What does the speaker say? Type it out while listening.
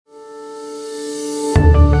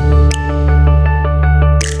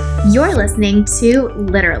You're listening to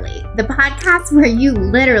Literally, the podcast where you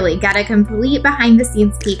literally get a complete behind the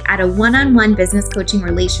scenes peek at a one-on-one business coaching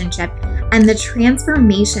relationship and the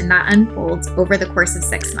transformation that unfolds over the course of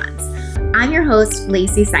 6 months. I'm your host,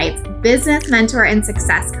 Lacey Seitz, business mentor and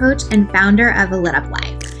success coach and founder of A Lit Up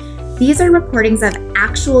Life. These are recordings of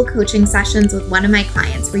actual coaching sessions with one of my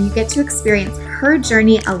clients where you get to experience her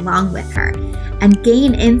journey along with her and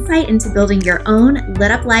gain insight into building your own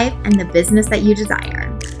lit up life and the business that you desire.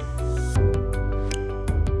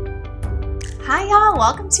 Hi, y'all.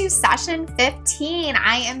 Welcome to session 15.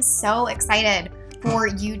 I am so excited for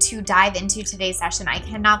you to dive into today's session. I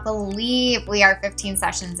cannot believe we are 15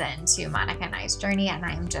 sessions into Monica and I's journey, and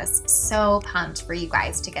I am just so pumped for you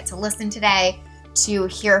guys to get to listen today, to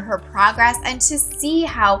hear her progress, and to see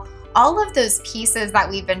how all of those pieces that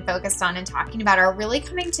we've been focused on and talking about are really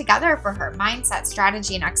coming together for her: mindset,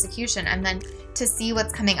 strategy, and execution, and then to see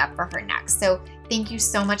what's coming up for her next. So thank you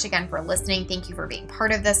so much again for listening. Thank you for being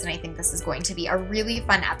part of this. And I think this is going to be a really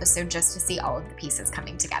fun episode just to see all of the pieces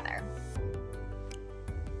coming together.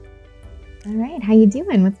 All right. How you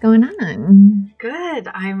doing? What's going on? Good.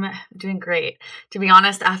 I'm doing great. To be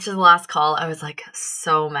honest, after the last call, I was like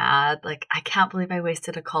so mad. Like, I can't believe I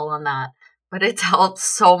wasted a call on that. But it's helped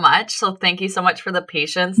so much. So thank you so much for the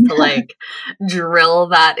patience to like drill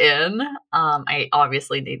that in. I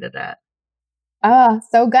obviously needed it. Oh,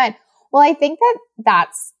 so good. Well, I think that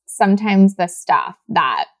that's sometimes the stuff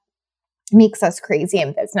that makes us crazy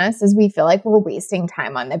in business is we feel like we're wasting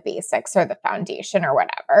time on the basics or the foundation or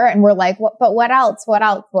whatever. And we're like, but what else? What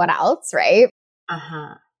else? What else? Right?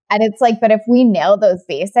 Uh-huh. And it's like, but if we nail those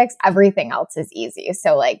basics, everything else is easy.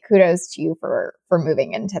 So like, kudos to you for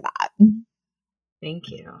moving into that. Thank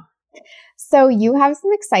you. So you have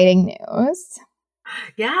some exciting news.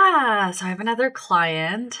 Yeah. So I have another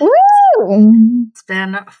client. Woo! It's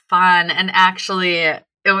been fun. And actually, it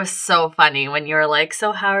was so funny when you were like,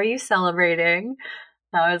 so how are you celebrating?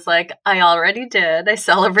 I was like, I already did. I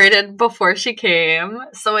celebrated before she came.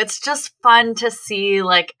 So it's just fun to see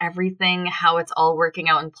like everything, how it's all working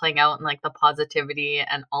out and playing out and like the positivity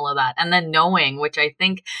and all of that. And then knowing, which I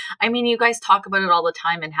think, I mean, you guys talk about it all the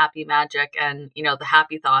time in Happy Magic and, you know, the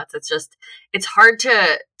happy thoughts. It's just, it's hard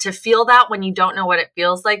to feel that when you don't know what it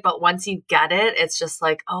feels like. But once you get it, it's just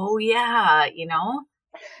like, oh yeah, you know?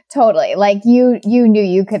 Totally. Like you knew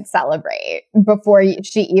you could celebrate before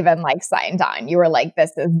she even like signed on. You were like,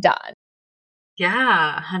 this is done.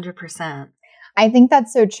 Yeah, 100%. I think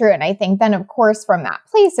that's so true. And I think then of course from that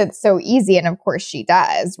place, it's so easy. And of course she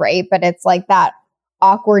does, right? But it's like that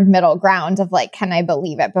awkward middle ground of like, can I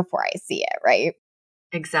believe it before I see it, right?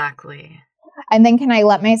 Exactly. And then can I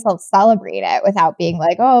let myself celebrate it without being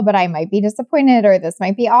like, oh, but I might be disappointed or this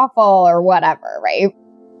might be awful or whatever, right?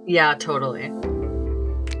 Yeah, totally.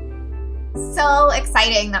 So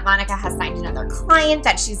exciting that Monica has signed another client,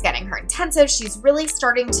 that she's getting her intensive. She's really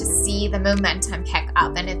starting to see the momentum pick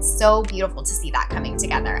up, and it's so beautiful to see that coming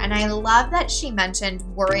together. And I love that she mentioned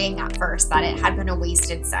worrying at first that it had been a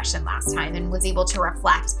wasted session last time and was able to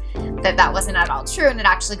reflect that that wasn't at all true, and it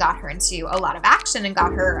actually got her into a lot of action and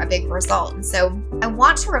got her a big result. And so I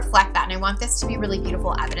want to reflect that, and I want this to be really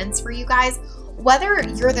beautiful evidence for you guys, whether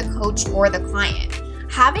you're the coach or the client.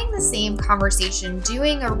 Having the same conversation,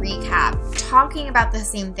 doing a recap, talking about the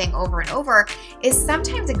same thing over and over is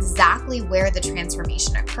sometimes exactly where the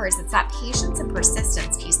transformation occurs. It's that patience and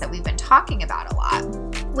persistence piece that we've been talking about a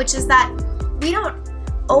lot, which is that we don't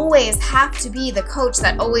always have to be the coach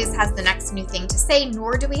that always has the next new thing to say,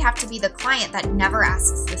 nor do we have to be the client that never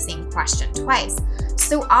asks the same question twice.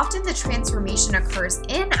 So often the transformation occurs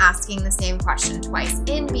in asking the same question twice,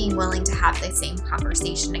 in being willing to have the same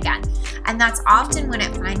conversation again. And that's often when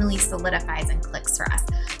it finally solidifies and clicks for us.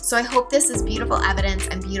 So I hope this is beautiful evidence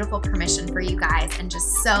and beautiful permission for you guys, and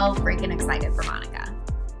just so freaking excited for Monica.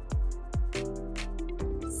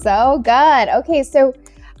 So good. Okay, so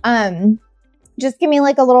just give me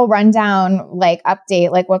like a little rundown, like update,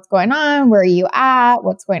 like what's going on, where are you at,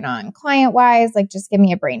 what's going on client-wise, like just give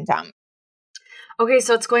me a brain dump. Okay,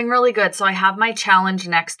 so it's going really good. So I have my challenge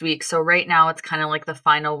next week. So right now it's kind of like the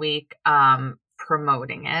final week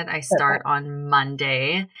promoting it. I start on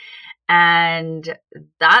Monday, and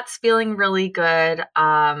that's feeling really good.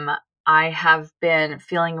 I have been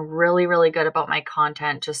feeling really, really good about my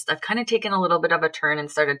content. Just I've kind of taken a little bit of a turn and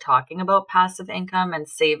started talking about passive income and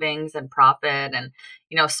savings and profit and,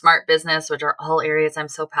 you know, smart business, which are all areas I'm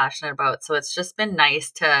so passionate about. So it's just been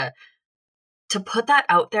nice to put that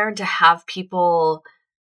out there and to have people,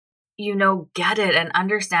 you know, get it and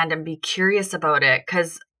understand and be curious about it.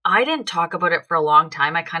 Because I didn't talk about it for a long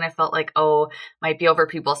time. I kind of felt like, oh, might be over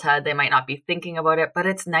people's head. They might not be thinking about it, but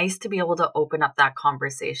it's nice to be able to open up that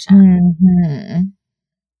conversation. Mm-hmm.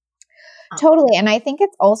 Totally. And I think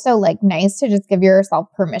it's also like nice to just give yourself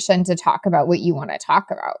permission to talk about what you want to talk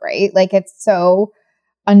about, right? Like it's so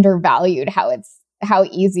undervalued how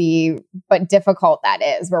easy but difficult that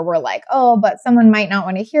is, where we're like, oh, but someone might not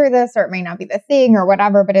want to hear this, or it may not be the thing or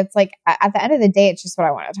whatever. But it's like at the end of the day, it's just what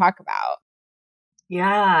I want to talk about.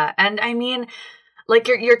 Yeah. And I mean, like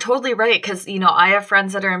you're totally right. Cause I have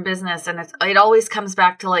friends that are in business and it always comes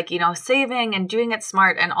back to like, saving and doing it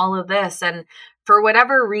smart and all of this. And for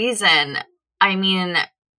whatever reason, I mean,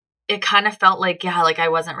 it kind of felt like, yeah, like I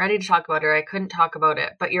wasn't ready to talk about it or I couldn't talk about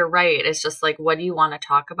it, but you're right. It's just like, what do you want to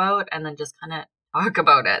talk about? And then just kind of talk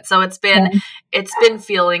about it. So it's been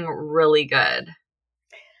feeling really good.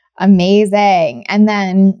 Amazing. And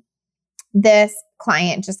then this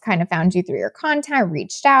client just kind of found you through your content,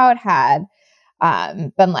 reached out, had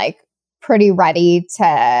been like pretty ready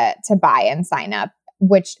to buy and sign up,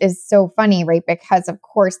 which is so funny, right? Because of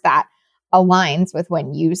course that aligns with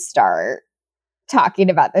when you start talking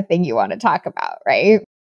about the thing you want to talk about, right?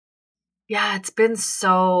 Yeah, it's been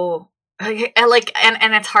so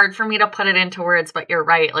and it's hard for me to put it into words, but you're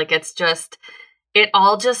right. Like it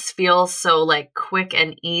all just feels so like quick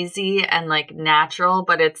and easy and like natural,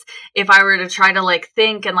 but if I were to try to like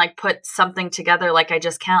think and like put something together, like I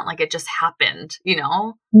just can't, like it just happened,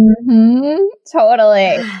 Mm-hmm.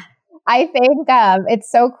 Totally. I think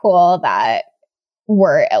it's so cool that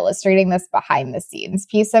we're illustrating this behind the scenes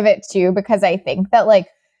piece of it too, because I think that like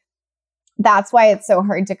that's why it's so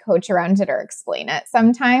hard to coach around it or explain it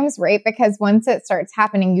sometimes, right? Because once it starts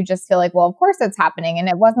happening, you just feel like, well, of course it's happening. And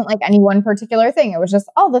it wasn't like any one particular thing. It was just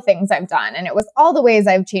all the things I've done. And it was all the ways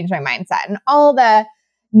I've changed my mindset and all the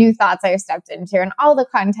new thoughts I've stepped into and all the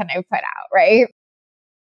content I've put out, right?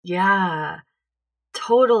 Yeah,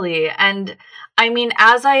 totally. And I mean,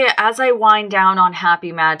 as I wind down on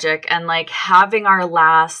Happy Magic and like having our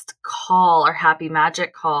last call, our Happy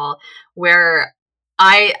Magic call, where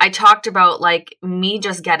I talked about like me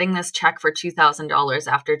just getting this check for $2,000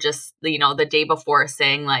 after just, the day before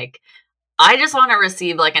saying like, I just want to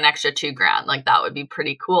receive like an extra $2,000. Like that would be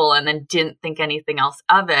pretty cool. And then didn't think anything else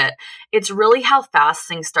of it. It's really how fast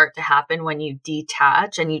things start to happen when you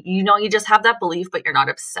detach and you just have that belief, but you're not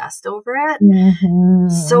obsessed over it. Mm-hmm.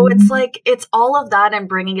 So it's like, it's all of that and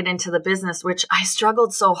bringing it into the business, which I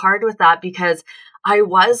struggled so hard with that because I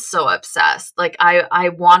was so obsessed. Like I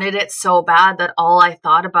wanted it so bad that all I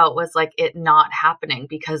thought about was like it not happening,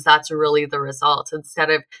 because that's really the result,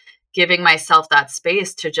 instead of giving myself that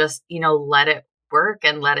space to just, let it work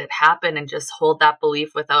and let it happen and just hold that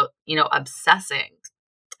belief without, obsessing.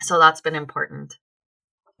 So that's been important.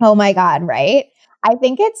 Oh my God, right? I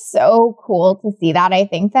think it's so cool to see that. I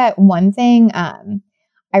think that one thing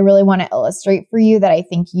I really want to illustrate for you that I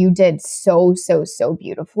think you did so, so, so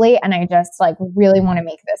beautifully. And I just like really want to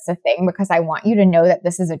make this a thing because I want you to know that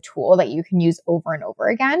this is a tool that you can use over and over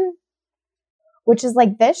again, which is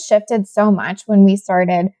like this shifted so much when we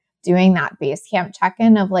started doing that Basecamp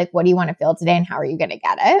check-in of like, what do you want to feel today and how are you going to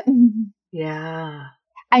get it? Yeah.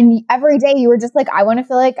 And every day you were just like, I want to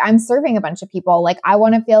feel like I'm serving a bunch of people. Like, I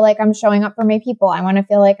want to feel like I'm showing up for my people. I want to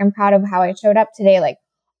feel like I'm proud of how I showed up today. Like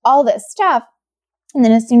all this stuff. And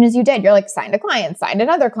then as soon as you did, you're like, signed a client, signed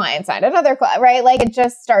another client, right? Like it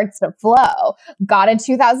just starts to flow. Got a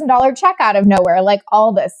 $2,000 check out of nowhere, like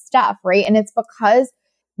all this stuff, right? And it's because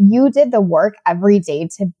you did the work every day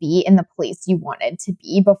to be in the place you wanted to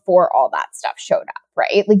be before all that stuff showed up,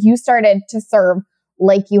 right? Like you started to serve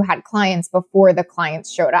like you had clients before the clients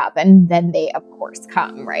showed up. And then they, of course,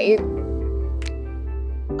 come, right?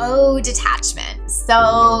 Oh, detachment.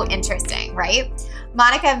 So interesting, right?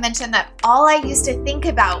 Monica mentioned that all I used to think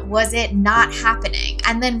about was it not happening.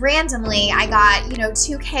 And then randomly I got,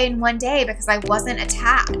 $2,000 in one day because I wasn't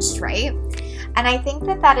attached, right? And I think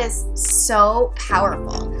that is so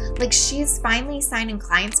powerful. Like she's finally signing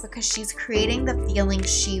clients because she's creating the feeling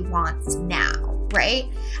she wants now, right?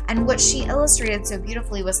 And what she illustrated so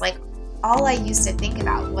beautifully was like, all I used to think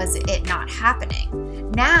about was it not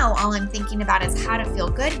happening. Now, all I'm thinking about is how to feel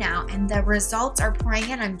good now. And the results are pouring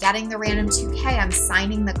in. I'm getting the random $2,000. I'm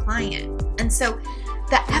signing the client. And so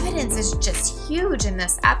the evidence is just huge in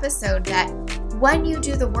this episode that when you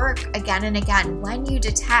do the work again and again, when you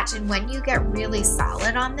detach and when you get really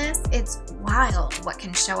solid on this, it's wild what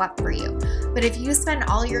can show up for you. But if you spend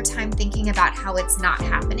all your time thinking about how it's not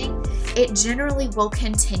happening, it generally will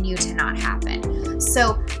continue to not happen.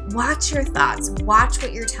 So watch your thoughts, watch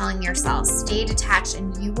what you're telling yourself, stay detached,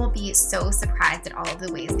 and you will be so surprised at all of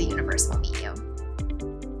the ways the universe will meet you.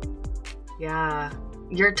 Yeah.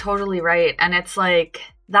 You're totally right. And it's like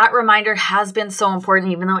that reminder has been so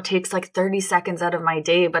important, even though it takes like 30 seconds out of my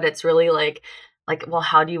day, but it's really like, well,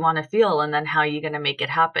 how do you want to feel? And then how are you going to make it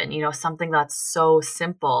happen? Something that's so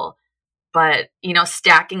simple, but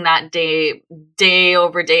stacking that day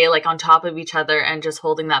over day, like on top of each other and just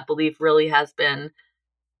holding that belief really has been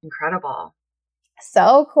incredible.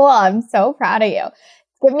 So cool. I'm so proud of you.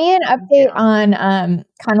 Give me an update on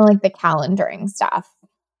kind of like the calendaring stuff.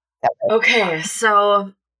 Okay,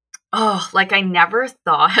 so like I never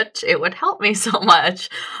thought it would help me so much.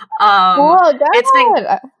 It's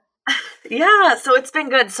been yeah, so it's been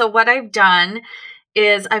good. So what I've done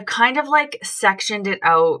is I've kind of like sectioned it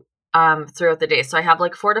out throughout the day. So I have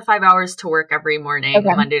like 4 to 5 hours to work every morning,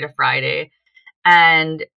 Monday to Friday.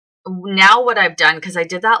 And now what I've done, because I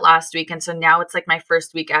did that last week, and so now it's like my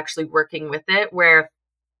first week actually working with it, where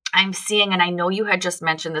I'm seeing, and I know you had just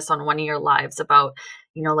mentioned this on one of your lives about,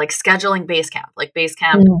 like scheduling Basecamp. Like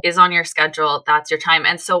Basecamp is on your schedule, that's your time.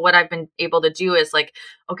 And so what I've been able to do is like,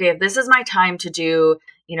 okay, if this is my time to do,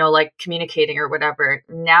 like communicating or whatever,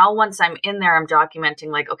 now once I'm in there, I'm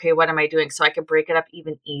documenting like, okay, what am I doing? So I could break it up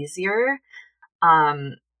even easier.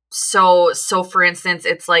 So for instance,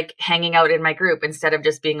 it's like hanging out in my group instead of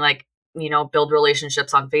just being like, build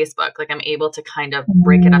relationships on Facebook. Like I'm able to kind of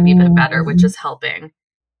break it up even better, which is helping.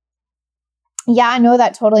 Yeah, no,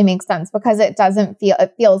 that totally makes sense because it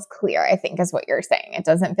feels clear, I think is what you're saying. It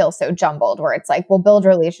doesn't feel so jumbled where it's like, we'll build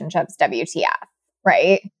relationships, WTF,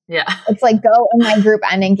 right? Yeah. It's like go in my group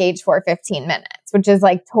and engage for 15 minutes, which is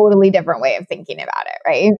like totally different way of thinking about it,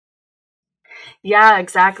 right? Yeah,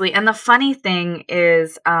 exactly. And the funny thing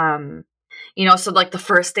is, so like the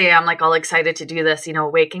first day I'm like all excited to do this,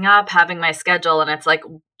 waking up, having my schedule, and it's like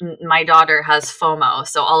my daughter has FOMO.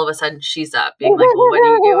 So all of a sudden she's up being like, well, what are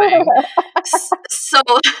you doing? So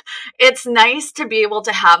it's nice to be able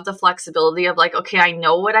to have the flexibility of like, okay, I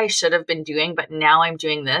know what I should have been doing, but now I'm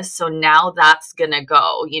doing this. So now that's going to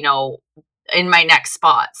go, in my next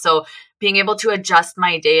spot. So being able to adjust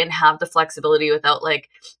my day and have the flexibility without like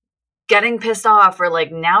getting pissed off or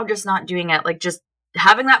like now just not doing it, like just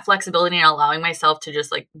having that flexibility and allowing myself to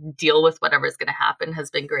just like deal with whatever's going to happen has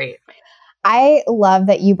been great. I love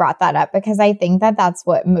that you brought that up because I think that that's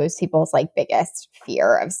what most people's like biggest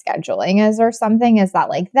fear of scheduling is or something is that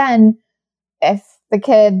like then if the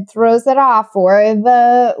kid throws it off or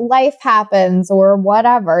the life happens or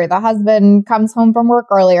whatever, the husband comes home from work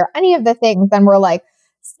early or any of the things, then we're like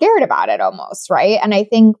scared about it almost, right? And I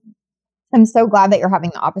think I'm so glad that you're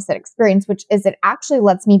having the opposite experience, which is it actually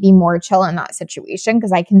lets me be more chill in that situation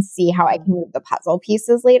because I can see how I can move the puzzle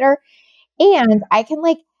pieces later. And I can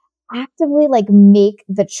like actively like make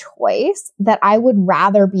the choice that I would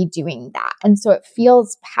rather be doing that. And so it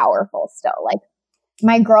feels powerful still. Like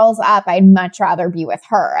my girl's up, I'd much rather be with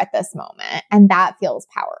her at this moment. And that feels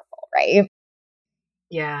powerful, right?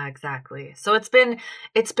 Yeah, exactly. So it's been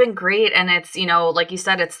great. And it's, like you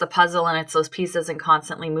said, it's the puzzle and it's those pieces and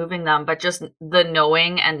constantly moving them, but just the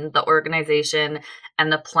knowing and the organization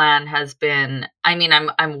and the plan has been, I mean,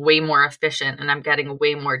 I'm way more efficient and I'm getting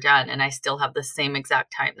way more done. And I still have the same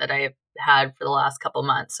exact time that I've had for the last couple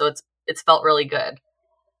months. So it's felt really good.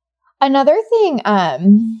 Another thing,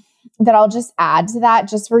 that I'll just add to that,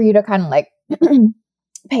 just for you to kind of like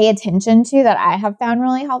pay attention to that I have found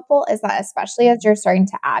really helpful is that especially as you're starting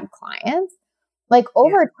to add clients, like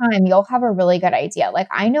over time, you'll have a really good idea. Like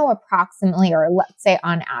I know approximately, or let's say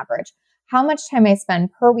on average, how much time I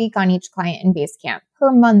spend per week on each client in Basecamp,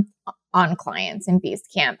 per month on clients in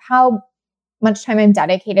Basecamp, how much time I'm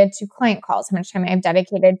dedicated to client calls, how much time I've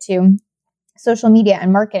dedicated to social media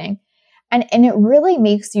and marketing. And it really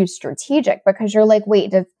makes you strategic because you're like,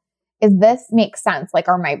 wait, is this make sense? Like,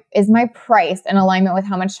 is my price in alignment with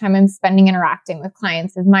how much time I'm spending interacting with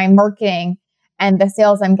clients? Is my marketing and the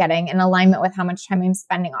sales I'm getting in alignment with how much time I'm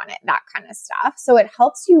spending on it? That kind of stuff. So it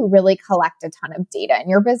helps you really collect a ton of data in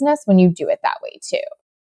your business when you do it that way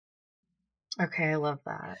too. Okay, I love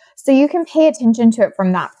that. So you can pay attention to it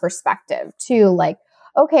from that perspective too. Like,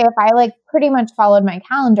 okay, if I like pretty much followed my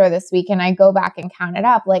calendar this week and I go back and count it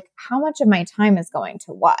up, like how much of my time is going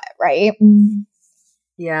to what, right?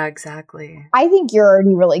 Yeah, exactly. I think you're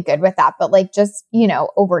already really good with that, but like just,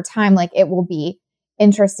 over time, like it will be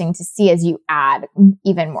interesting to see as you add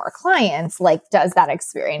even more clients, like does that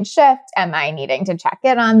experience shift? Am I needing to check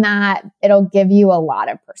in on that? It'll give you a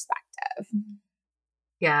lot of perspective.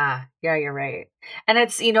 Yeah, you're right. And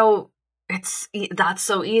it's, that's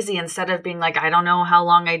so easy instead of being like, I don't know how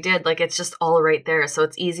long I did, like it's just all right there. So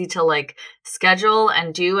it's easy to like schedule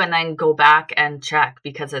and do and then go back and check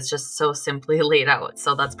because it's just so simply laid out.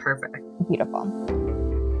 So that's perfect. Beautiful.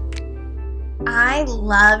 I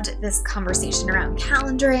loved this conversation around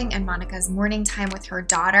calendaring and Monica's morning time with her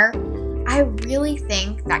daughter. I really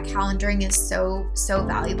think that calendaring is so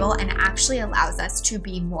valuable and actually allows us to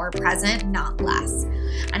be more present, not less.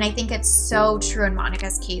 And I think it's so true in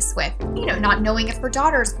Monica's case with, not knowing if her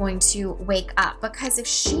daughter is going to wake up, because if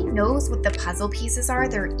she knows what the puzzle pieces are,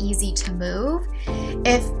 they're easy to move.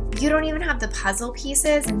 If you don't even have the puzzle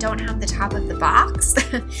pieces and don't have the top of the box,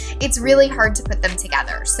 it's really hard to put them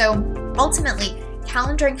together. So ultimately,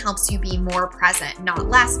 calendaring helps you be more present, not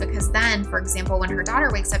less, because then, for example, when her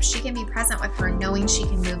daughter wakes up, she can be present with her knowing she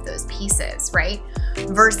can move those pieces, right?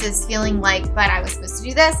 Versus feeling like, but I was supposed to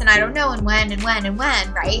do this and I don't know, and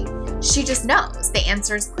when, right? She just knows. The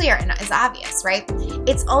answer is clear and is obvious, right?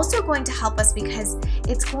 It's also going to help us because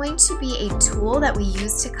it's going to be a tool that we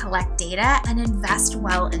use to collect data and invest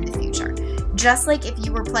well in the future. Just like if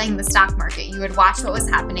you were playing the stock market, you would watch what was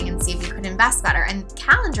happening and see if you could invest better. And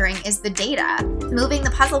calendaring is the data. Moving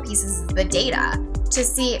the puzzle pieces is the data to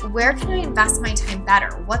see where can I invest my time better?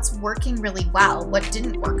 What's working really well? What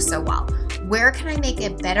didn't work so well? Where can I make a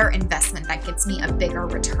better investment that gets me a bigger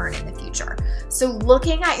return in the future? So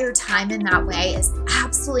looking at your time in that way is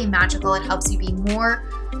absolutely magical. It helps you be more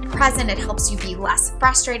present. It helps you be less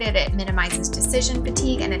frustrated. It minimizes decision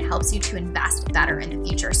fatigue, and it helps you to invest better in the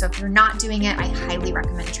future. So if you're not doing it, I highly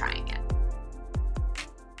recommend trying it.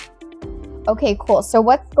 Okay, cool. So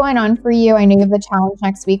what's going on for you? I know you have the challenge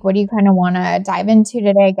next week. What do you kind of want to dive into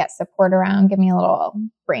today, get support around? Give me a little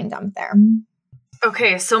brain dump there.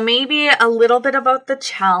 Okay, so maybe a little bit about the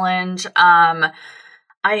challenge. I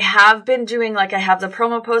have been doing, I have the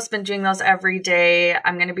promo posts, been doing those every day.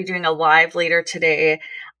 I'm going to be doing a live later today.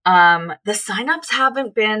 The signups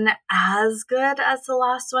haven't been as good as the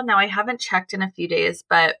last one. Now, I haven't checked in a few days,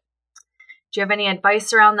 but do you have any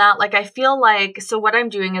advice around that? I feel so what I'm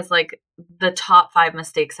doing is the top 5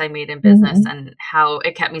 mistakes I made in business and how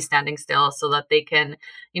it kept me standing still so that they can,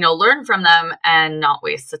 learn from them and not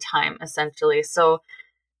waste the time, essentially. So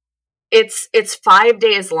it's 5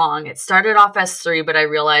 days long. It started off as 3, but I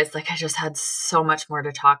realized I just had so much more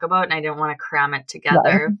to talk about and I didn't want to cram it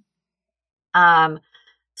together. Right.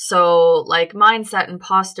 So mindset,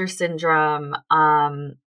 imposter syndrome,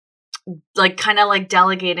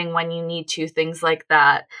 delegating when you need to, things like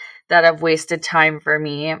that have wasted time for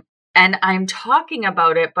me. And I'm talking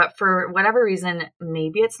about it, but for whatever reason,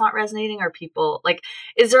 maybe it's not resonating, or people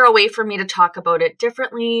is there a way for me to talk about it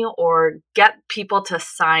differently or get people to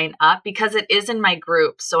sign up? Because it is in my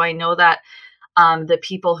group. So I know that the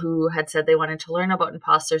people who had said they wanted to learn about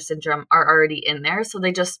imposter syndrome are already in there. So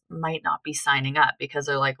they just might not be signing up because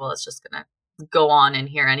they're well, it's just going to go on in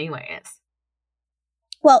here anyways.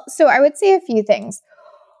 Well, so I would say a few things.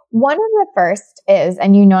 One of the first is,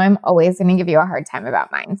 and I'm always going to give you a hard time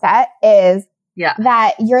about mindset, is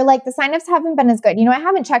that you're the signups haven't been as good. I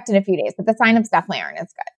haven't checked in a few days, but the signups definitely aren't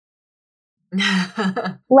as good.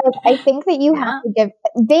 I think that you have to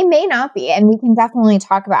they may not be, and we can definitely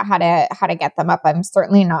talk about how to get them up. I'm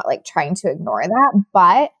certainly not trying to ignore that,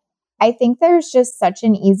 but I think there's just such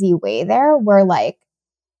an easy way there where when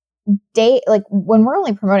we're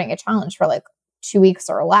only promoting a challenge for 2 weeks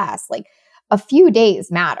or less, a few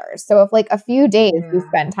days matters. So if a few days we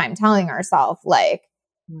spend time telling ourselves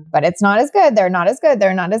but it's not as good, they're not as good,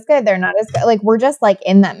 they're not as good, they're not as good. We're just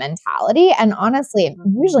in that mentality. And honestly, it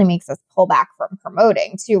usually makes us pull back from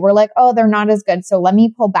promoting too. We're oh, they're not as good. So let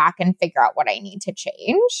me pull back and figure out what I need to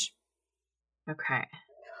change. Okay.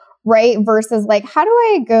 Right. Versus how do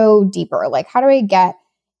I go deeper? How do I get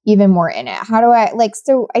even more in it? How do I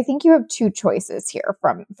so I think you have 2 choices here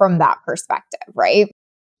from that perspective, right?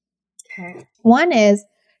 Okay. One is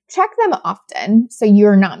check them often so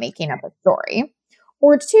you're not making up a story.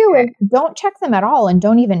 Or 2 is don't check them at all and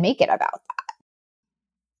don't even make it about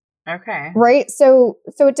that. Okay. Right? So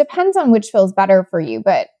it depends on which feels better for you.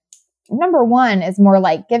 But number 1 is more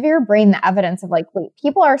give your brain the evidence of wait,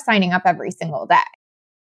 people are signing up every single day.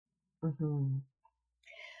 Mm-hmm.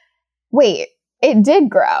 Wait, it did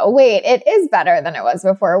grow. Wait, it is better than it was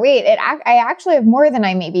before. Wait, I actually have more than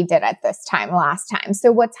I maybe did at this time last time.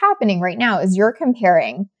 So what's happening right now is you're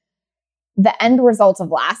comparing the end result of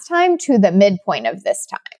last time to the midpoint of this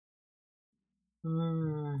time.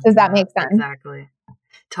 Does that make sense? Exactly.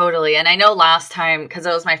 Totally. And I know last time, because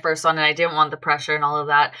it was my first one and I didn't want the pressure and all of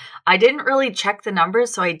that, I didn't really check the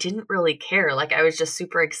numbers, so I didn't really care. I was just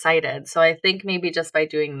super excited. So I think maybe just by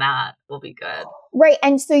doing that will be good. Right.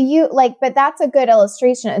 And so you but that's a good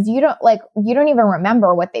illustration, is you don't even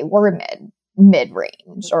remember what they were mid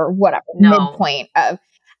range or whatever, midpoint of.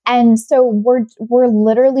 And so we're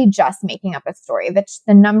literally just making up a story that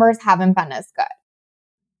the numbers haven't been as good.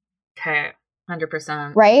 Okay.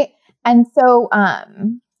 100%. Right. And so,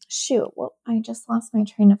 well, I just lost my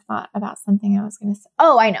train of thought about something I was going to say.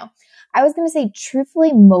 Oh, I know. I was going to say,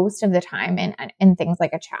 truthfully, most of the time in things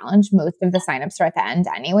like a challenge, most of the signups are at the end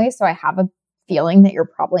anyway. So I have a feeling that you're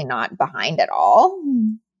probably not behind at all.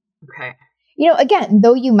 Okay. Again,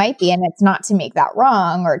 though you might be, and it's not to make that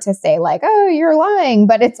wrong or to say like, oh, you're lying,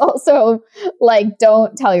 but it's also like,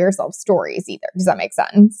 don't tell yourself stories either. Does that make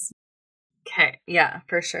sense? Okay. Yeah,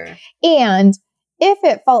 for sure. And if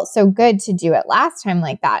it felt so good to do it last time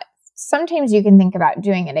like that, sometimes you can think about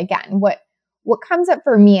doing it again. What comes up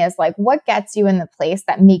for me is like, what gets you in the place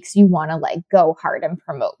that makes you want to like go hard and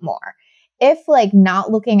promote more? If like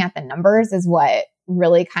not looking at the numbers is what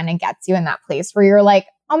really kind of gets you in that place where you're like,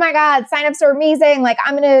 oh my God, signups are amazing. Like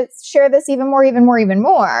I'm going to share this even more.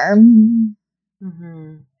 Mm-hmm.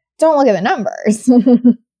 Don't look at the numbers.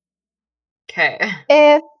 Okay.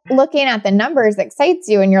 If looking at the numbers excites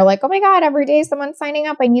you and you're like, oh my God, every day someone's signing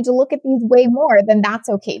up, I need to look at these way more, then that's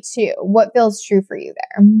okay too. What feels true for you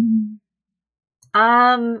there?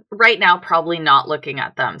 Right now, probably not looking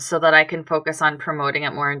at them so that I can focus on promoting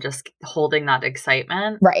it more and just holding that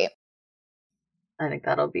excitement. Right. I think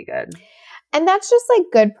that'll be good. And that's just like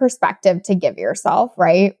good perspective to give yourself,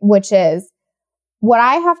 right? Which is what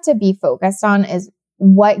I have to be focused on is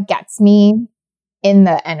what gets me in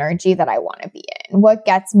the energy that I want to be in, what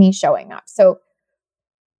gets me showing up. So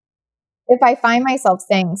if I find myself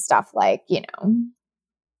saying stuff like,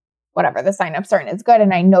 whatever, the signups aren't as good,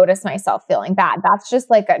 and I notice myself feeling bad, that's just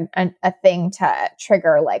like a thing to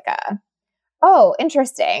trigger like oh,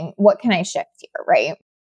 interesting. What can I shift here? Right.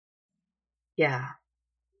 Yeah.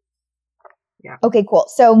 Yeah. Okay, cool.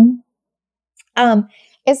 So,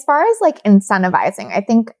 as far as like incentivizing, I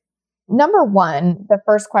think number one, the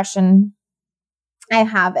first question I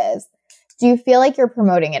have is, do you feel like you're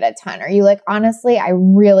promoting it a ton? Are you like, honestly, I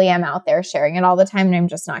really am out there sharing it all the time and I'm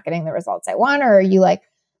just not getting the results I want? Or are you like,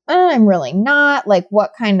 I'm really not? Like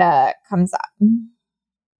what kind of comes up?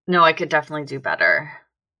 No, I could definitely do better.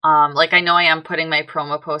 Like I know I am putting my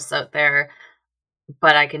promo posts out there,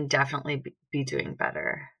 but I can definitely be doing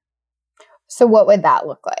better. So what would that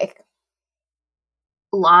look like?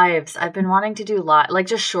 Lives. I've been wanting to do like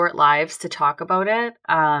just short lives to talk about it.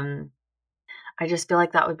 I just feel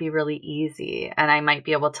like that would be really easy and I might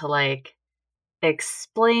be able to like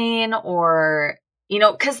explain or,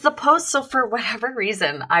 because the posts, so for whatever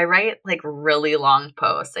reason, I write like really long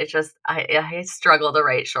posts. I struggle to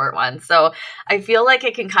write short ones. So I feel like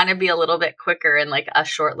it can kind of be a little bit quicker in like a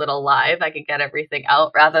short little live. I could get everything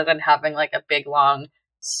out rather than having like a big long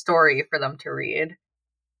story for them to read.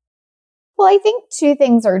 Well, I think two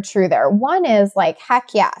things are true there. One is like,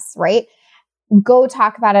 heck yes, right? Go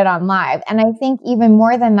talk about it on live. And I think even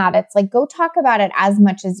more than that, it's like, go talk about it as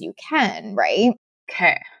much as you can, right?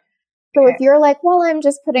 Okay. So if you're like, well, I'm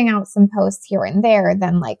just putting out some posts here and there,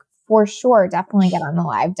 then like for sure, definitely get on the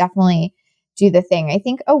live, definitely do the thing. I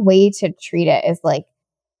think a way to treat it is like,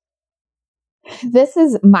 this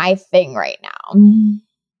is my thing right now.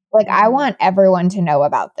 Like I want everyone to know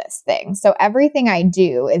about this thing. So everything I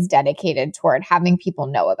do is dedicated toward having people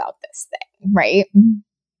know about this thing, right?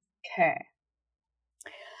 Okay.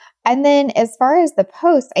 And then as far as the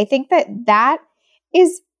post, I think that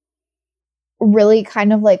is really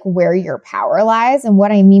kind of like where your power lies. And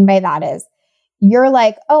what I mean by that is you're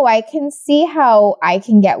like, oh, I can see how I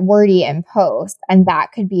can get wordy in post and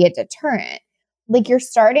that could be a deterrent. Like you're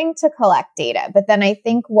starting to collect data. But then I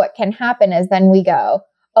think what can happen is then we go,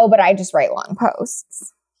 oh, but I just write long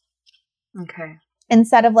posts. Okay.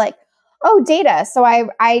 Instead of like, oh, data. So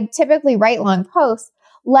I typically write long posts.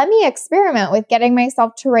 Let me experiment with getting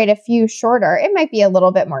myself to write a few shorter. It might be a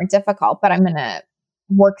little bit more difficult, but I'm going to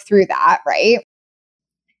work through that, right?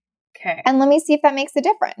 Okay. And let me see if that makes a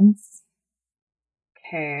difference.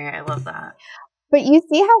 Okay, I love that. But you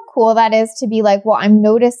see how cool that is to be like, well, I'm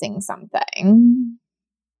noticing something.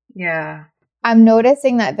 Yeah. I'm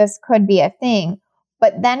noticing that this could be a thing.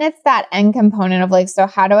 But then it's that end component of like, so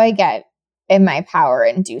how do I get in my power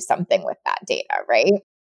and do something with that data, right?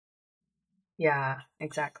 Yeah,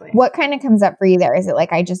 exactly. What kind of comes up for you there? Is it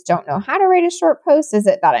like, I just don't know how to write a short post? Is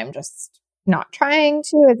it that I'm just not trying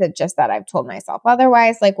to? Is it just that I've told myself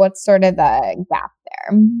otherwise? Like what's sort of the gap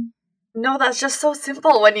there? No, that's just so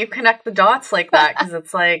simple when you connect the dots like that. Cause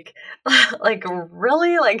it's like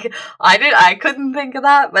really like I couldn't think of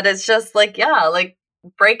that, but it's just like, yeah, like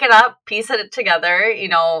break it up, piece it together,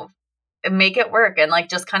 and make it work and like,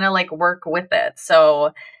 just kind of like work with it.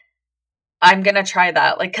 So I'm going to try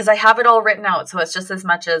that. Like, cause I have it all written out. So it's just as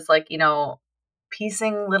much as like,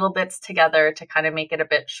 piecing little bits together to kind of make it a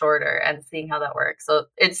bit shorter and seeing how that works. So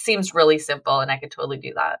it seems really simple and I could totally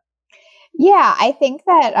do that. Yeah, I think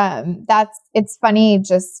that it's funny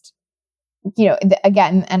just,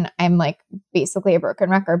 again, and I'm like basically a broken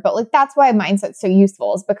record, but like that's why mindset's so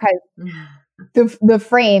useful is because the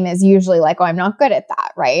frame is usually like, oh, I'm not good at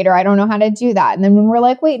that, right? Or I don't know how to do that. And then when we're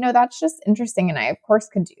like, wait, no, that's just interesting. And I, of course,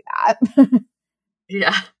 could do that.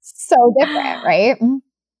 Yeah. So different, right?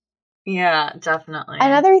 Yeah, definitely.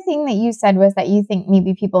 Another thing that you said was that you think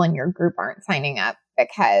maybe people in your group aren't signing up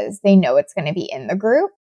because they know it's going to be in the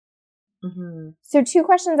group. Mm-hmm. So 2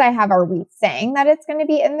 questions I have, are we saying that it's going to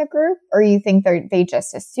be in the group, or you think they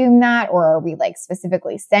just assume that, or are we like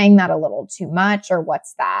specifically saying that a little too much, or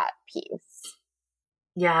what's that piece?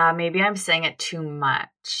 Yeah, maybe I'm saying it too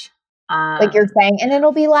much. Like you're saying, and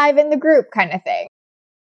it'll be live in the group kind of thing.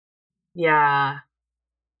 Yeah.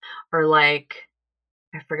 Or like,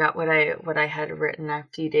 I forgot what I had written a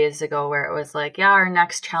few days ago where it was like, yeah, our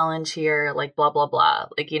next challenge here, like blah, blah, blah.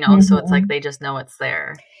 Like, so it's like they just know it's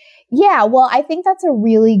there. Yeah, well, I think that's a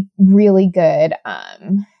really, really good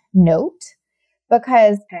note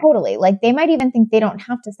because totally, like they might even think they don't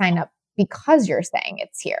have to sign up because you're saying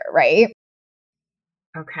it's here, right?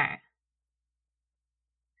 Okay.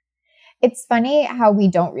 It's funny how we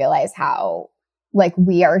don't realize how like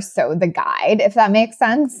we are so the guide, if that makes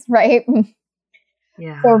sense, right?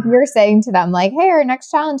 Yeah. So if you're saying to them like, hey, our next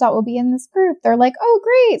challenge that will be in this group, they're like, oh,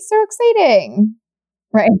 great, so exciting,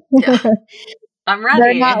 right? Yeah. I'm ready.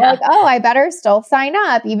 They're not like, oh, I better still sign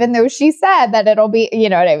up, even though she said that it'll be, you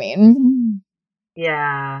know what I mean?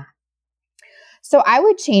 Yeah. So I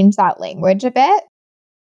would change that language a bit.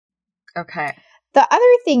 Okay. The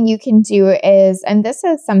other thing you can do is, and this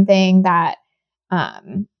is something that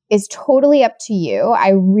is totally up to you. I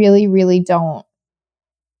really, really don't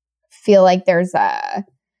feel like there's a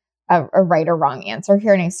right or wrong answer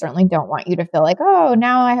here. And I certainly don't want you to feel like, oh,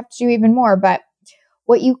 now I have to do even more. But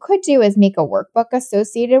what you could do is make a workbook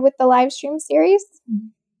associated with the live stream series.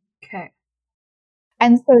 Okay.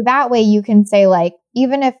 And so that way you can say, like,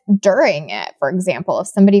 even if during it, for example, if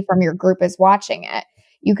somebody from your group is watching it,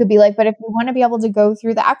 you could be like, but if you want to be able to go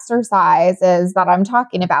through the exercises that I'm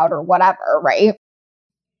talking about or whatever, right?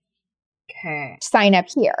 Okay. Sign up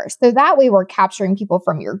here. So that way we're capturing people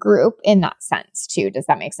from your group in that sense too. Does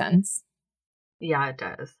that make sense? Yeah, it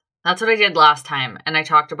does. That's what I did last time. And I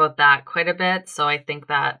talked about that quite a bit. So I think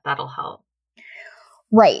that'll help.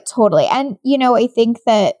 Right. Totally. And, I think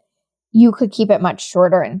that you could keep it much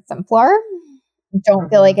shorter and simpler. Don't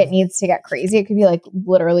feel like it needs to get crazy. It could be like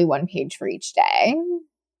literally 1 page for each day.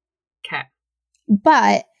 Okay.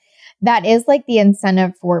 But that is like the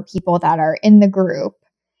incentive for people that are in the group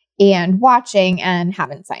and watching and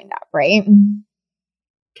haven't signed up, right?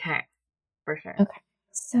 Okay. For sure. Okay.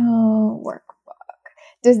 So workbook.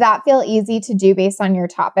 Does that feel easy to do based on your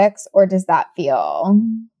topics, or does that feel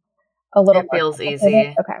a little more feels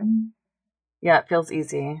easy. Okay. Yeah, it feels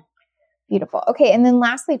easy. Beautiful. Okay. And then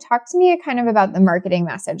lastly, talk to me kind of about the marketing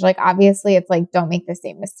message. Like, obviously it's like, don't make the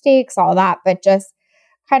same mistakes, all that, but just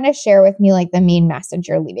kind of share with me like the main message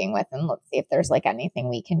you're leading with, and let's see if there's like anything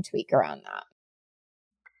we can tweak around that.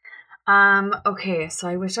 Okay, so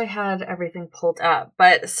I wish I had everything pulled up,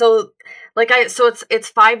 but so it's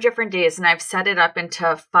 5 different days and I've set it up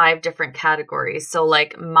into 5 different categories. So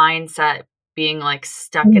like mindset, being like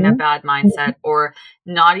stuck in a bad mindset or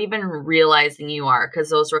not even realizing you are, because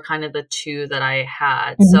those were kind of the 2 that I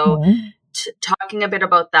had. So talking a bit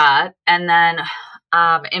about that, and then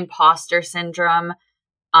imposter syndrome,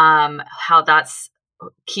 how that's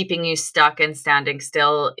keeping you stuck and standing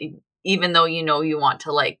still, even though you want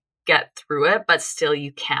to like get through it, but still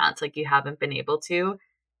you can't, like you haven't been able to.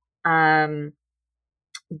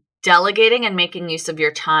 Delegating and making use of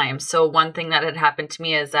your time. So one thing that had happened to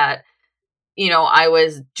me is that I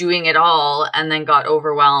was doing it all and then got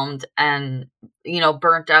overwhelmed and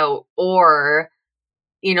burnt out, or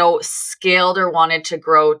scaled or wanted to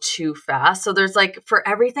grow too fast. So there's like, for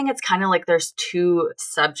everything, it's kind of like there's 2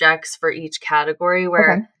 subjects for each category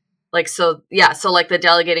where like, so yeah. So like the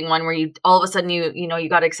delegating one where you, all of a sudden you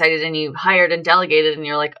got excited and you hired and delegated and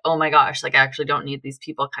you're like, oh my gosh, like I actually don't need these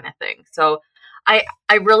people kind of thing. So I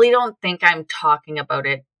really don't think I'm talking about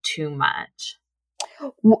it too much.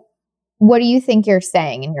 What do you think you're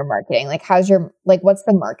saying in your marketing? Like, what's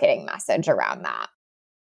the marketing message around that?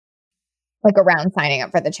 Like around signing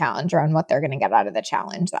up for the challenge, around what they're going to get out of the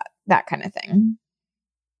challenge, that kind of thing.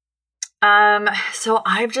 So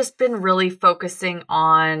I've just been really focusing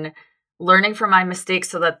on learning from my mistakes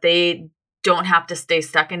so that they don't have to stay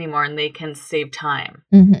stuck anymore and they can save time.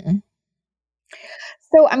 Mm-hmm.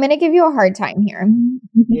 So I'm going to give you a hard time here.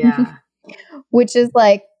 Yeah. Which is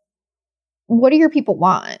like, what do your people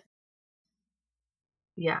want?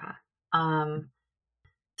 Yeah.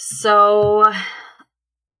 So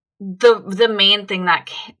the main thing that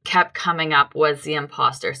kept coming up was the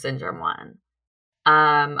imposter syndrome one.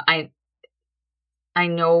 I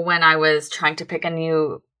know when I was trying to pick a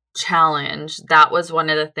new challenge, that was one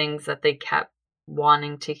of the things that they kept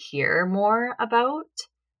wanting to hear more about.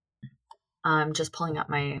 I'm just pulling up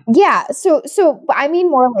my... Yeah. So I mean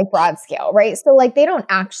more like broad scale, right? So like they don't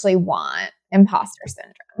actually want imposter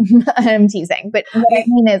syndrome. I'm teasing. But what I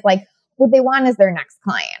mean is like what they want is their next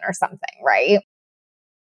client or something, right?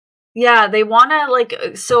 Yeah, they want to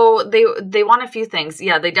like, so they want a few things.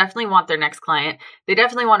 Yeah, they definitely want their next client. They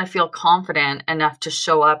definitely want to feel confident enough to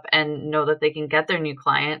show up and know that they can get their new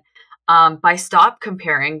client. By stop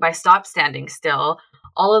comparing, by stop standing still,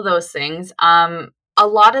 all of those things. A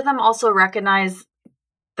lot of them also recognize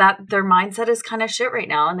that their mindset is kind of shit right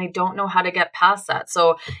now and they don't know how to get past that.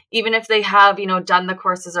 So even if they have, done the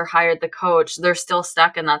courses or hired the coach, they're still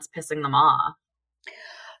stuck and that's pissing them off.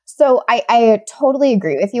 So I totally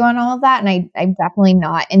agree with you on all of that. And I'm definitely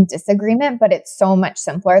not in disagreement, but it's so much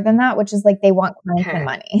simpler than that, which is like they want clients and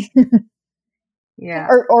money. Yeah.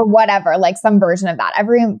 Or whatever, like some version of that.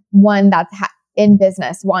 Everyone that's in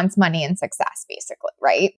business wants money and success, basically,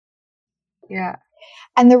 right? Yeah.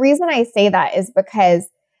 And the reason I say that is because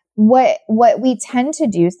what we tend to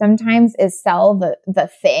do sometimes is sell the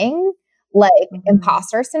thing, like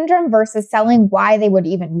imposter syndrome, versus selling why they would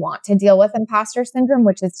even want to deal with imposter syndrome,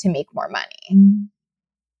 which is to make more money.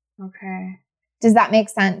 Okay. Does that make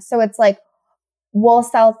sense? So it's like, we'll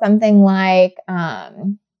sell something like,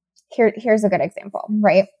 here's a good example,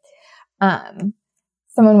 right?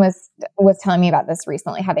 Someone was telling me about this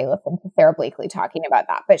recently, how they listened to Sarah Blakely talking about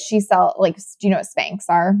that, but she sell like, do you know what Spanx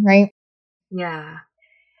are, right? Yeah.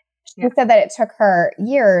 She said that it took her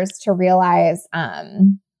years to realize,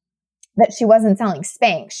 that she wasn't selling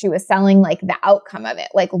Spanx. She was selling like the outcome of it,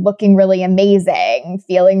 like looking really amazing,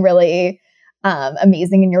 feeling really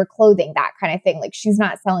amazing in your clothing, that kind of thing. Like she's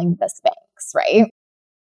not selling the Spanx, right?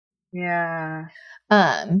 Yeah.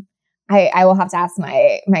 I will have to ask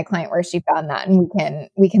my client where she found that, and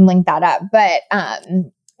we can link that up. But I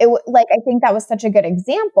think that was such a good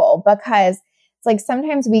example, because it's like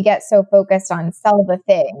sometimes we get so focused on sell the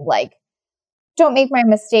thing, like don't make my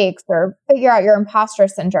mistakes or figure out your imposter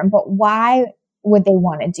syndrome. But why would they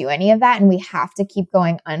want to do any of that? And we have to keep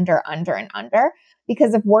going under, and under,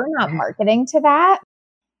 because if we're not marketing to that,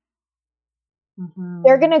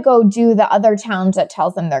 they're going to go do the other challenge that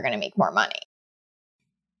tells them they're going to make more money.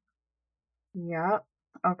 Yeah.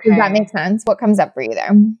 Okay. Does that make sense? What comes up for you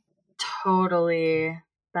there? Totally.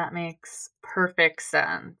 That makes perfect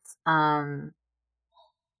sense.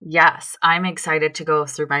 Yes, I'm excited to go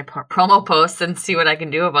through my promo posts and see what I can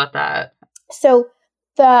do about that. So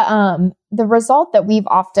the result that we've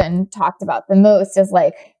often talked about the most is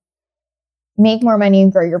like make more money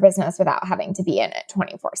and grow your business without having to be in it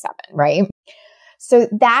 24/7, right? So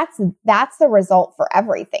that's the result for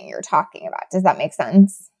everything you're talking about. Does that make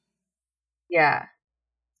sense? Yeah.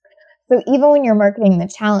 So even when you're marketing the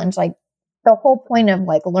challenge, like the whole point of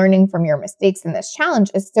like learning from your mistakes in this challenge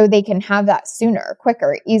is so they can have that sooner,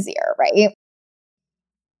 quicker, easier, right?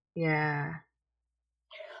 Yeah.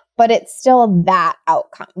 But it's still that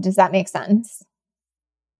outcome. Does that make sense?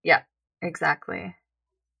 Yeah, exactly.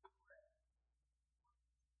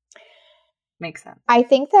 Makes sense. I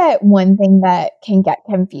think that one thing that can get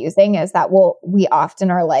confusing is that we often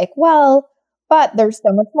are like, well, but there's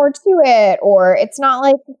so much more to it, or it's not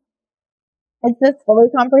like it's this fully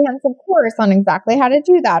comprehensive course on exactly how to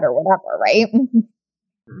do that or whatever, right?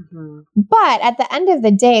 But at the end of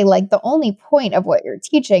the day, like the only point of what you're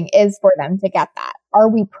teaching is for them to get that. Are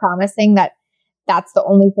we promising that that's the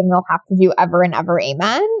only thing they'll have to do ever and ever?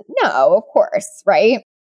 Amen? No, of course, right?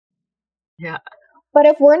 Yeah. But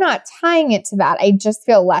if we're not tying it to that, I just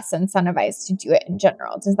feel less incentivized to do it in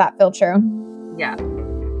general. Does that feel true? Yeah.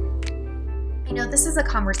 I know this is a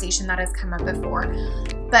conversation that has come up before,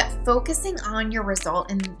 but focusing on your result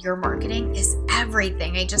in your marketing is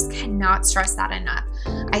everything. I just cannot stress that enough.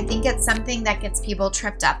 I think it's something that gets people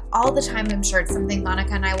tripped up all the time. I'm sure it's something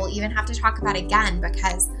Monica and I will even have to talk about again,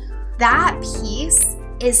 because that piece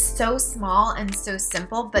is so small and so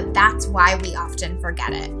simple, but that's why we often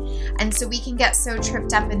forget it. And so we can get so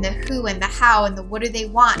tripped up in the who and the how and the what do they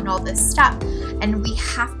want and all this stuff. And we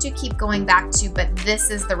have to keep going back to, but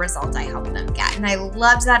this is the result I help them get. And I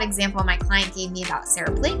loved that example my client gave me about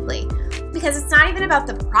Sarah Blakely, because it's not even about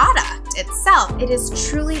the product itself. It is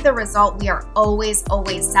truly the result we are always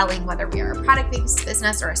selling, whether we are a product-based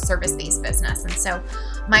business or a service-based business. And so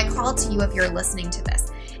my call to you, if you're listening to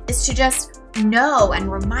this, is to just know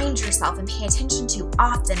and remind yourself and pay attention to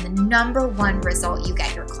often the number one result you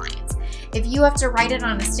get your clients. If you have to write it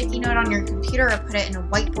on a sticky note on your computer or put it in a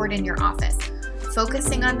whiteboard in your office,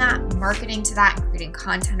 focusing on that, marketing to that, and creating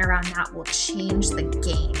content around that will change the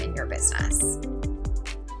game in your business.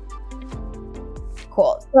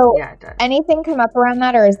 Cool. So anything come up around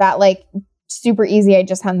that, or is that like super easy? I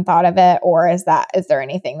just hadn't thought of it. Or is there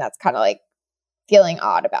anything that's kind of like feeling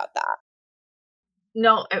odd about that?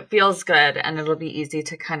 No, it feels good, and it'll be easy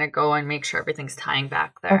to kind of go and make sure everything's tying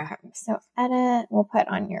back there. Okay. So edit, we'll put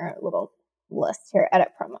on your little list here, edit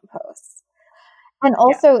promo posts. And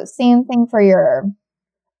also same thing for your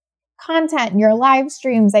content and your live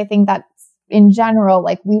streams. I think that's in general,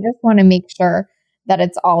 like we just want to make sure that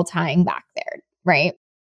it's all tying back there, right?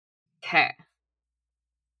 Okay.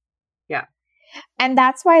 Yeah. And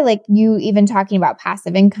that's why like you even talking about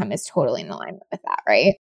passive income is totally in alignment with that,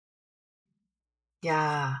 right?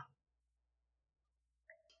 Yeah.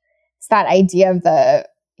 It's that idea of the,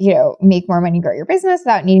 make more money, grow your business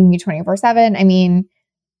without needing you 24/7. I mean,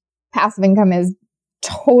 passive income is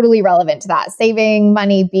totally relevant to that. Saving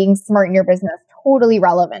money, being smart in your business, totally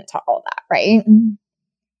relevant to all that, right?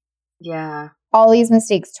 Yeah. All these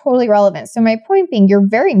mistakes, totally relevant. So my point being, you're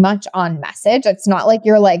very much on message. It's not like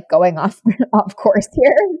you're like going off course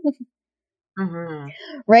here. Mm-hmm.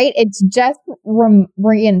 Right? It's just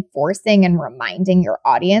reinforcing and reminding your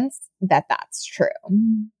audience that that's true.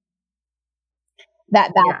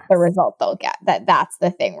 That's the result they'll get. That's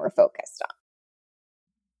the thing we're focused on.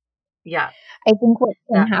 Yeah. I think what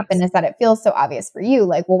can happen is that it feels so obvious for you.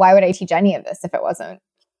 Like, well, why would I teach any of this if it wasn't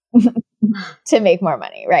to make more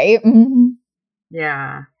money, right?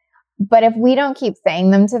 Yeah. But if we don't keep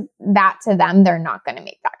saying to them, they're not going to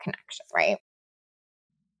make that connection, right?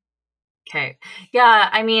 Okay. Yeah.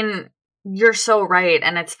 I mean, you're so right.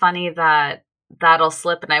 And it's funny that that'll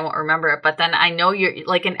slip and I won't remember it. But then I know you're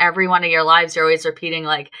like in every one of your lives, you're always repeating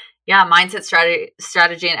like, yeah, mindset,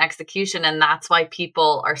 strategy, and execution. And that's why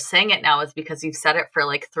people are saying it now is because you've said it for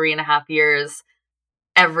like 3.5 years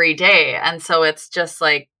every day. And so it's just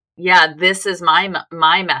like, yeah, this is my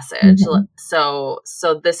message. Mm-hmm. So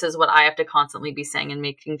this is what I have to constantly be saying and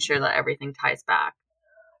making sure that everything ties back.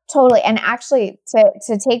 Totally. And actually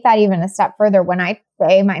to take that even a step further, when I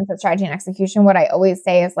say mindset, strategy, and execution, what I always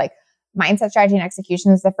say is like mindset, strategy, and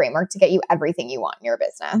execution is the framework to get you everything you want in your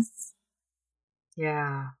business.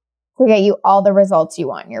 Yeah. To get you all the results you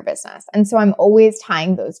want in your business. And so I'm always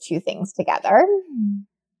tying those two things together.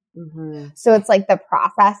 Mm-hmm. So it's like the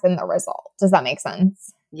process and the result. Does that make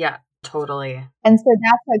sense? Yeah, totally. And so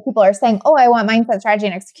that's why people are saying, oh, I want mindset, strategy,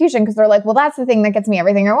 and execution, because they're like, well, that's the thing that gets me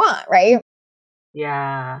everything I want, right?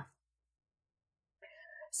 Yeah.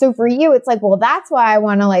 So for you, it's like, well, that's why I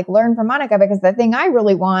want to like learn from Monica, because the thing I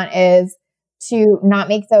really want is to not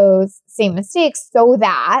make those same mistakes so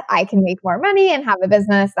that I can make more money and have a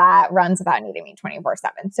business that runs without needing me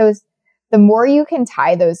 24/7. So the more you can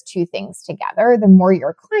tie those two things together, the more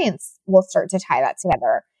your clients will start to tie that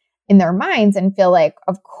together in their minds and feel like,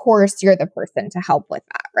 of course, you're the person to help with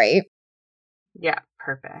that, right? Yeah,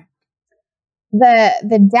 perfect.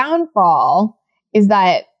 The downfall is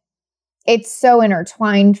that it's so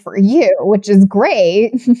intertwined for you, which is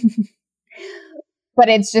great. But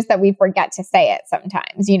it's just that we forget to say it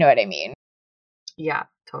sometimes. You know what I mean? Yeah,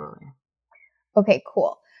 totally. Okay,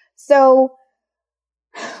 cool. So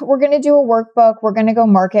we're going to do a workbook. We're going to go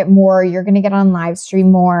market more. You're going to get on live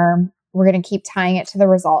stream more. We're going to keep tying it to the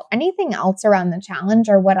result. Anything else around the challenge,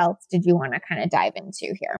 or what else did you want to kind of dive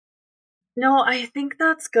into here? No, I think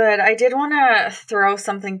that's good. I did want to throw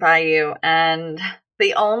something by you. And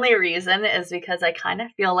the only reason is because I kind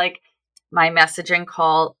of feel like my messaging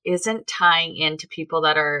call isn't tying into people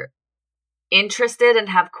that are interested and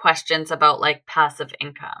have questions about like passive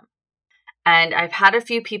income. And I've had a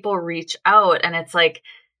few people reach out and it's like,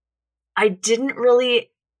 I didn't really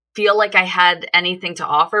feel like I had anything to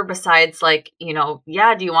offer besides like,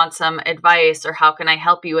 yeah, do you want some advice or how can I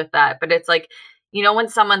help you with that? But it's like, when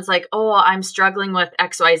someone's like, oh, I'm struggling with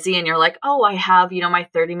XYZ and you're like, oh, I have, my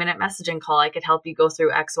 30-minute messaging call. I could help you go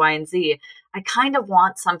through X, Y, and Z. I kind of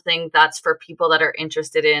want something that's for people that are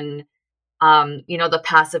interested in, the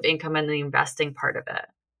passive income and the investing part of it.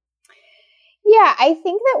 Yeah, I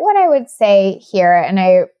think that what I would say here, and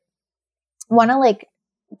I want to like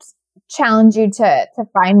challenge you to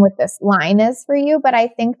find what this line is for you, but I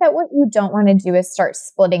think that what you don't want to do is start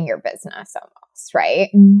splitting your business almost, right?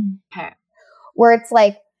 Okay. Where it's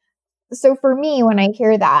like, so for me, when I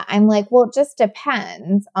hear that, I'm like, well, it just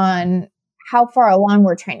depends on how far along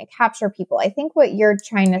we're trying to capture people. I think what you're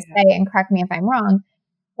trying to say, and correct me if I'm wrong,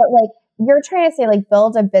 but like you're trying to say like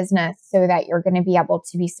build a business so that you're going to be able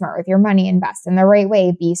to be smart with your money, invest in the right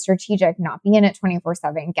way, be strategic, not be in it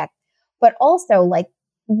 24/7, but also like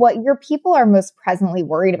what your people are most presently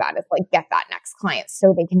worried about is like get that next client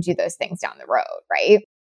so they can do those things down the road, right?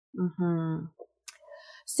 Mm-hmm.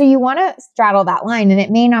 So you want to straddle that line, and it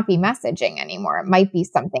may not be messaging anymore. It might be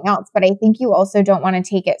something else, but I think you also don't want to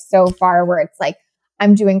take it so far where it's like,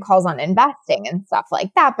 I'm doing calls on investing and stuff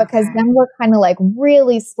like that, because then we're kind of like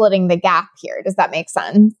really splitting the gap here. Does that make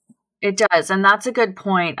sense? It does. And that's a good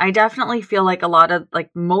point. I definitely feel like a lot of, like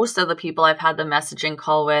most of the people I've had the messaging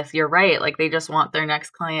call with, you're right. Like they just want their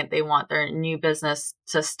next client. They want their new business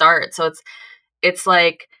to start. So it's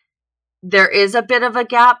like there is a bit of a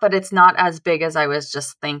gap, but it's not as big as I was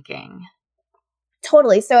just thinking.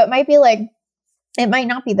 Totally. So it might be like, it might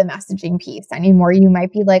not be the messaging piece anymore. You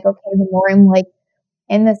might be like, okay, the more I'm like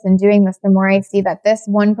in this and doing this, the more I see that this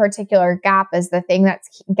one particular gap is the thing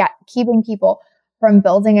that's keeping people from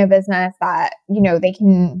building a business that, you know, they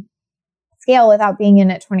can scale without being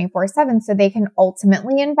in it 24/7 so they can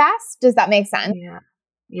ultimately invest. Does that make sense? Yeah.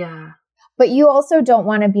 Yeah. But you also don't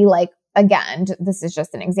want to be like, again, this is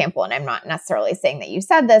just an example, and I'm not necessarily saying that you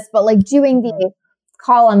said this, but like doing the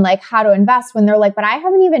call on like how to invest when they're like, but I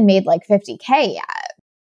haven't even made like 50K yet.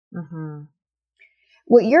 Mm-hmm.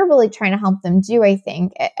 What you're really trying to help them do, I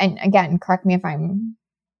think, and again, correct me if I'm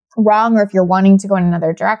wrong or if you're wanting to go in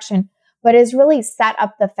another direction, but is really set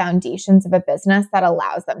up the foundations of a business that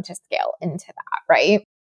allows them to scale into that, right?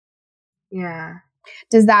 Yeah.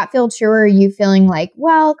 Does that feel true? Or are you feeling like,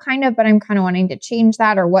 well, kind of, but I'm kind of wanting to change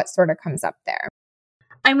that? Or what sort of comes up there?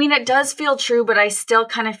 I mean, it does feel true, but I still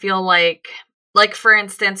kind of feel like for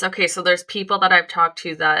instance, okay, so there's people that I've talked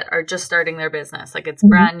to that are just starting their business. Like it's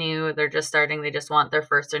brand new. They're just starting. They just want their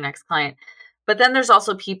first or next client. But then there's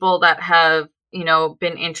also people that have, you know,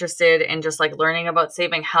 been interested in just like learning about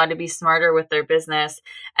saving, how to be smarter with their business.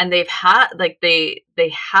 And they've had like, they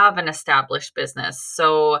have an established business.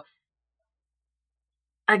 So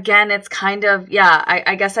again, it's kind of, yeah,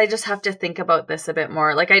 I guess I just have to think about this a bit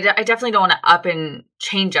more. Like I definitely don't want to up and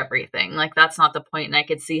change everything. Like that's not the point. And I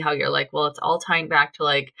could see how you're like, well, it's all tying back to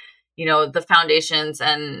like, you know, the foundations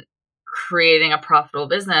and creating a profitable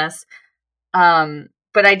business. But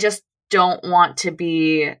I just don't want to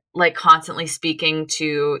be like constantly speaking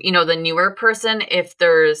to, you know, the newer person if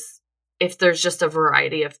there's just a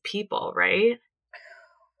variety of people, right?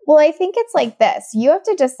 Well, I think it's like this. You have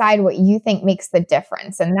to decide what you think makes the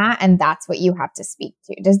difference and that's what you have to speak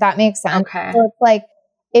to. Does that make sense? Okay. So it's like,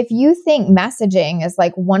 if you think messaging is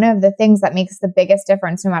like one of the things that makes the biggest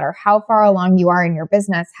difference, no matter how far along you are in your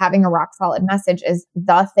business, having a rock solid message is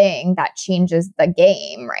the thing that changes the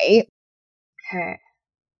game, right? Okay.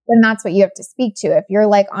 Then that's what you have to speak to. If you're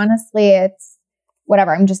like, honestly, it's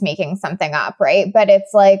whatever, I'm just making something up, right? But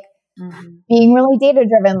it's like being really data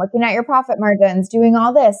driven, looking at your profit margins, doing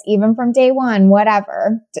all this, even from day one,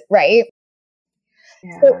 whatever, right?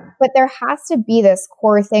 Yeah. So, but there has to be this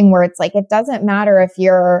core thing where it's like, it doesn't matter if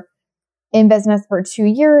you're in business for 2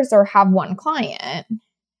 years or have one client.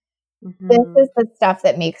 This is the stuff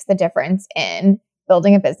that makes the difference in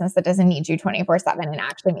building a business that doesn't need you 24/7 and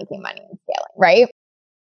actually making money and scaling, right?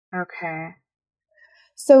 Okay.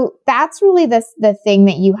 So that's really the thing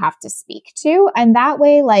that you have to speak to. And that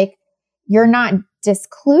way, like, you're not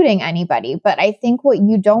discluding anybody. But I think what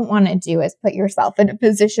you don't want to do is put yourself in a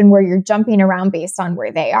position where you're jumping around based on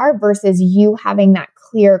where they are versus you having that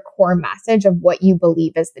clear core message of what you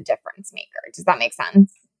believe is the difference maker. Does that make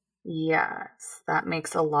sense? Yes, that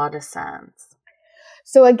makes a lot of sense.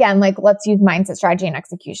 So again, like, let's use mindset, strategy, and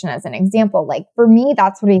execution as an example. Like, for me,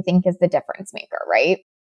 that's what I think is the difference maker, right?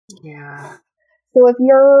 Yeah. So if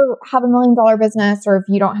you have $1 million business or if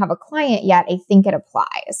you don't have a client yet, I think it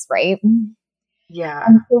applies, right? Yeah.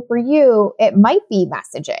 And so for you, it might be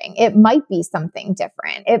messaging. It might be something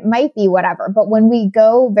different. It might be whatever. But when we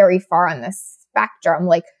go very far on this spectrum,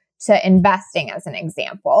 like to investing as an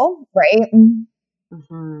example, right?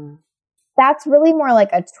 Mm-hmm. That's really more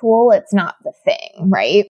like a tool. It's not the thing,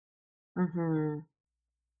 right? Mm-hmm.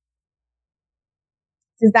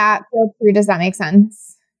 Does that feel true? Does that make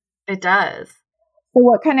sense? It does. So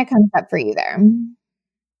what kind of comes up for you there? And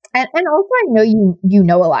also, I know you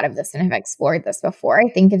know a lot of this and have explored this before. I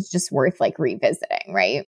think it's just worth like revisiting,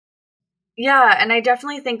 right? Yeah, and I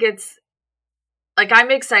definitely think it's like I'm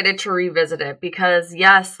excited to revisit it because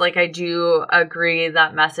yes, like I do agree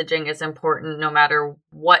that messaging is important no matter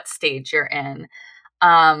what stage you're in.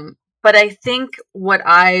 But I think what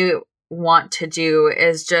I want to do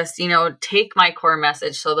is just, you know, take my core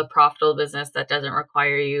message, so the profitable business that doesn't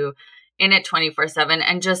require you in it 24/7,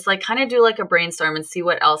 and just like kind of do like a brainstorm and see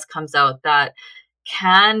what else comes out that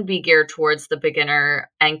can be geared towards the beginner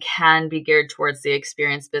and can be geared towards the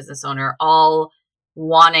experienced business owner, all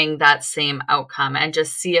wanting that same outcome, and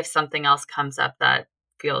just see if something else comes up that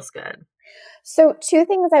feels good. So 2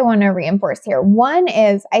 things I want to reinforce here. One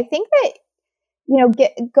is I think that,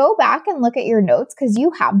 go back and look at your notes because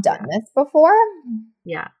you have done this before.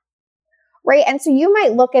 Yeah. Right. And so you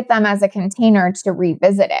might look at them as a container to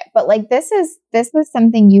revisit it. But like this is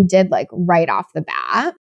something you did like right off the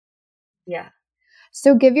bat. Yeah.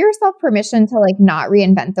 So give yourself permission to like not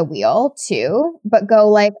reinvent the wheel too, but go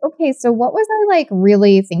like, okay, so what was I like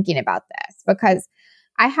really thinking about this? Because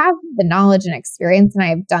I have the knowledge and experience and I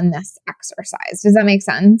have done this exercise. Does that make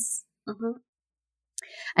sense? Mm-hmm.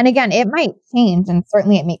 And again, it might change and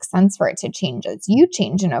certainly it makes sense for it to change as you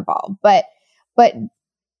change and evolve. But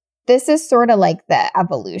this is sort of like the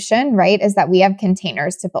evolution, right? Is that we have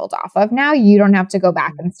containers to build off of now. You don't have to go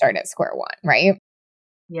back and start at square one, right?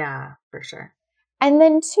 Yeah, for sure. And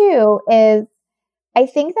then 2 is I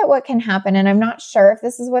think that what can happen, and I'm not sure if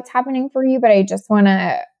this is what's happening for you, but I just want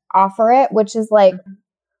to offer it, which is like,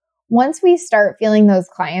 once we start feeling those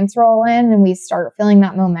clients roll in and we start feeling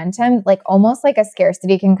that momentum, like almost like a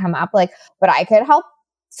scarcity can come up, like, but I could help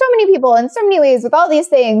so many people in so many ways with all these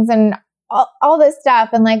things and all this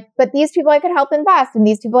stuff. And like, but these people I could help invest and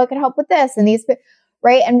these people I could help with this and these,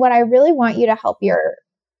 right? And what I really want you to help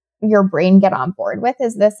your brain get on board with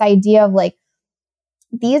is this idea of like,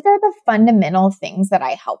 these are the fundamental things that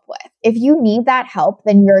I help with. If you need that help,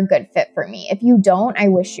 then you're a good fit for me. If you don't, I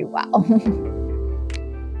wish you well.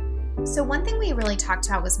 So one thing we really talked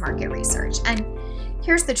about was market research. And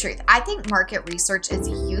here's the truth. I think market research is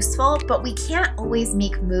useful, but we can't always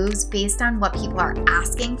make moves based on what people are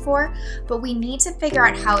asking for. But we need to figure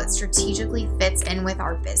out how it strategically fits in with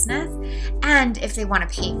our business and if they want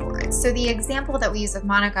to pay for it. So the example that we use with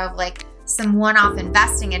Monica of like some one-off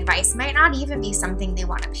investing advice might not even be something they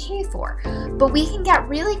want to pay for. But we can get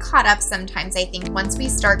really caught up sometimes, I think, once we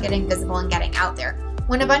start getting visible and getting out there.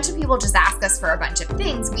 When a bunch of people just ask us for a bunch of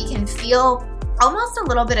things, we can feel almost a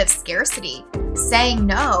little bit of scarcity saying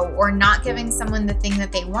no or not giving someone the thing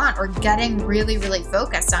that they want or getting really, really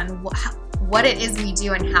focused on what it is we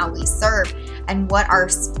do and how we serve and what our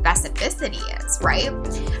specificity is, right?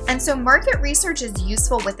 And so market research is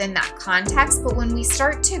useful within that context, but when we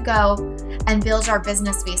start to go and build our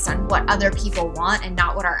business based on what other people want and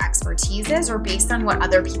not what our expertise is, or based on what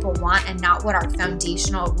other people want and not what our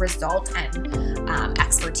foundational result and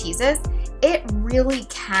expertise is, it really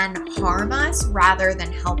can harm us rather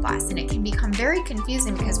than help us. And it can become very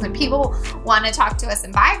confusing because when people want to talk to us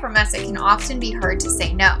and buy from us, it can often be hard to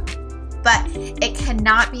say no. But it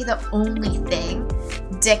cannot be the only thing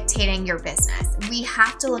dictating your business. We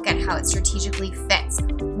have to look at how it strategically fits,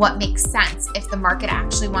 what makes sense if the market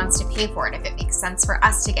actually wants to pay for it, if it makes sense for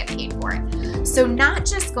us to get paid for it. So not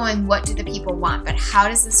just going, what do the people want, but how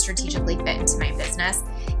does this strategically fit into my business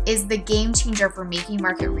is the game changer for making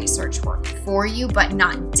market research work for you, but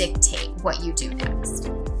not dictate what you do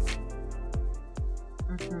next.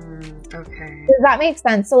 Okay. Does that make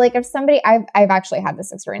sense? So like if somebody, I've actually had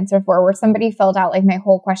this experience before where somebody filled out like my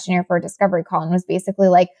whole questionnaire for a discovery call and was basically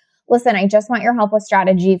like, listen, I just want your help with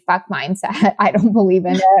strategy, fuck mindset. I don't believe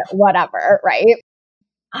in it, whatever. Right.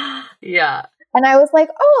 Yeah. And I was like,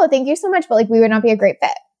 oh, thank you so much. But like, we would not be a great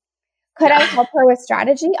fit. Could I help her with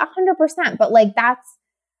strategy? 100%. But like,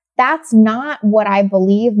 that's not what I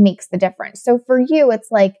believe makes the difference. So for you,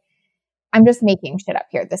 it's like, I'm just making shit up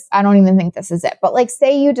here. I don't even think this is it. But like,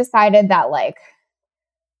 say you decided that like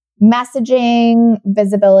messaging,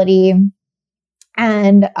 visibility,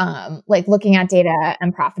 and like looking at data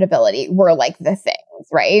and profitability were like the things,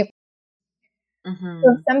 right? Mm-hmm.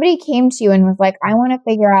 So if somebody came to you and was like, I want to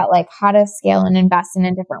figure out like how to scale and invest in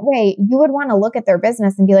a different way, you would want to look at their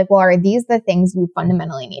business and be like, well, are these the things you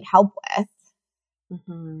fundamentally need help with?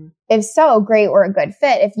 Mm-hmm. If so, great, we're a good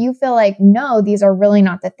fit. If you feel like, no, these are really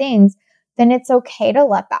not the things, then it's okay to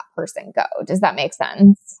let that person go. Does that make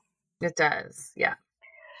sense? It does. Yeah.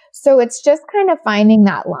 So it's just kind of finding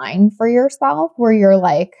that line for yourself where you're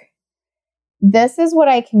like, this is what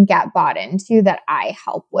I can get bought into that I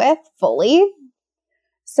help with fully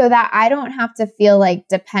so that I don't have to feel like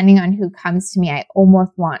depending on who comes to me, I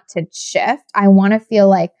almost want to shift. I want to feel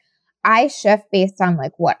like I shift based on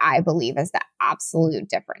like what I believe is the absolute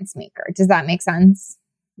difference maker. Does that make sense?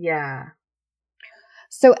 Yeah.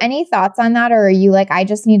 So any thoughts on that? Or are you like, I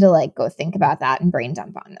just need to like go think about that and brain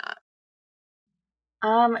dump on that?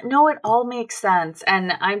 No, it all makes sense.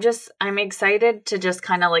 And I'm excited to just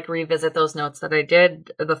kind of like revisit those notes that I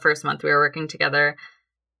did the first month we were working together.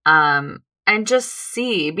 And just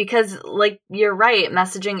see, because like, you're right,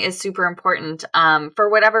 messaging is super important. For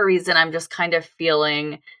whatever reason, I'm just kind of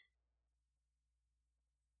feeling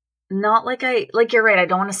not like you're right. I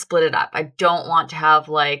don't want to split it up. I don't want to have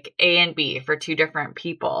like A and B for two different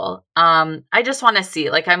people. I just want to see,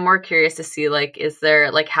 like, I'm more curious to see, like, is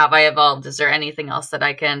there, like, have I evolved? Is there anything else that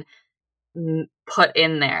I can put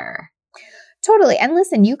in there? Totally. And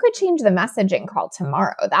listen, you could change the messaging call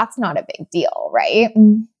tomorrow. That's not a big deal, right?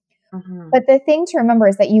 Mm-hmm. But the thing to remember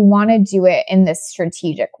is that you want to do it in this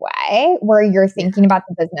strategic way where you're thinking about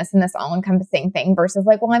the business and this all-encompassing thing versus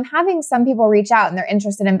like, well, I'm having some people reach out and they're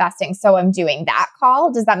interested in investing, so I'm doing that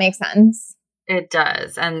call. Does that make sense? It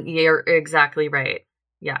does. And you're exactly right.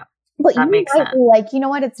 Yeah. But that makes sense. Be like, you know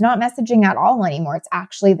what? It's not messaging at all anymore. It's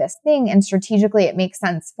actually this thing. And strategically, it makes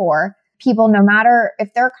sense for people, no matter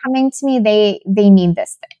if they're coming to me, they need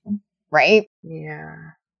this thing, right?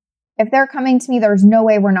 Yeah. If they're coming to me, there's no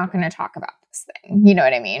way we're not going to talk about this thing. You know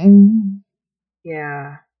what I mean?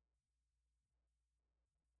 Yeah.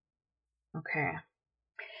 Okay.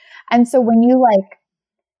 And so when you like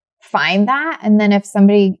find that, and then if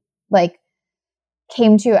somebody like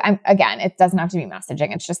came to, again, it doesn't have to be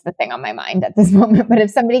messaging. It's just the thing on my mind at this moment. But if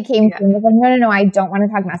somebody came to me and was like, no, I don't want to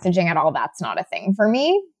talk messaging at all. That's not a thing for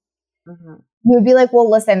me. Mm-hmm. You would be like, well,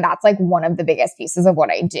 listen, that's like one of the biggest pieces of what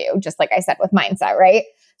I do. Just like I said with mindset, right?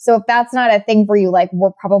 So if that's not a thing for you, like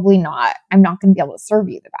I'm not going to be able to serve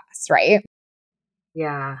you the best, right?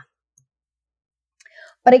 Yeah.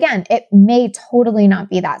 But again, it may totally not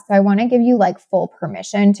be that. So I want to give you like full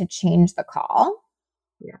permission to change the call.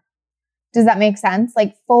 Yeah. Does that make sense?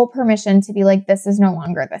 Like full permission to be like, this is no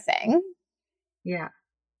longer the thing. Yeah.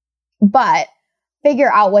 But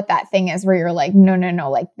figure out what that thing is where you're like, no,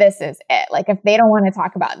 like this is it. Like if they don't want to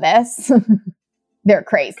talk about this, they're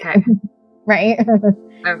crazy. Okay. Right?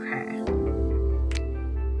 Okay.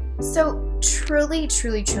 So truly,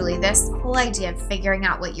 this whole idea of figuring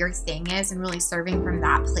out what your thing is and really serving from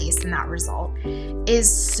that place and that result is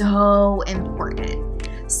so important.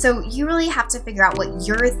 So you really have to figure out what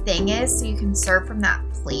your thing is so you can serve from that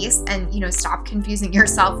place and, stop confusing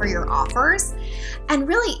yourself or your offers and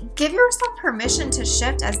really give yourself permission to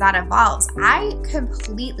shift as that evolves. I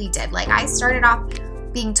completely did. Like I started off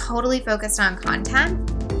being totally focused on content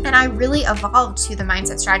and I really evolved to the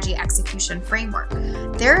mindset strategy execution framework.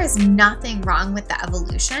 There is nothing wrong with the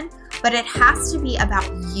evolution, but it has to be about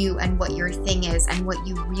you and what your thing is and what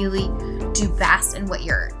you really do best and what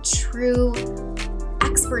your true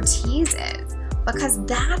expertise is, because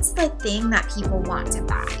that's the thing that people want to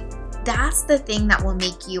buy. That's the thing that will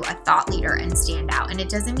make you a thought leader and stand out. And it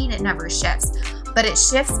doesn't mean it never shifts, but it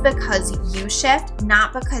shifts because you shift,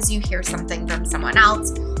 not because you hear something from someone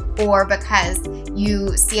else or because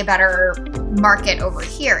you see a better market over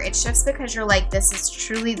here. It shifts because you're like, this is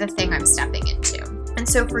truly the thing I'm stepping into. And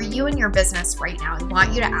so for you and your business right now, I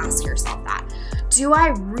want you to ask yourself that. Do I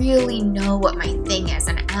really know what my thing is,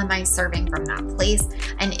 and am I serving from that place?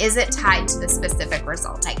 And is it tied to the specific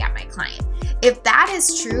result I get my client? If that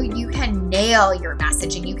is true, you can nail your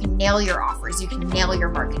messaging, you can nail your offers, you can nail your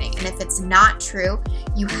marketing. And if it's not true,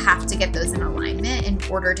 you have to get those in alignment in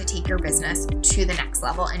order to take your business to the next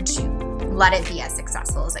level and to let it be as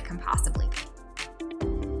successful as it can possibly be.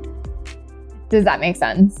 Does that make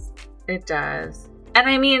sense? It does. And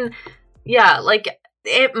I mean, yeah, like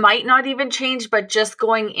it might not even change, but just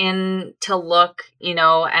going in to look,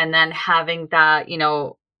 and then having that,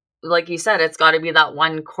 like you said, it's got to be that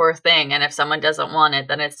one core thing. And if someone doesn't want it,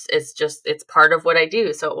 then it's part of what I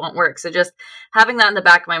do. So it won't work. So just having that in the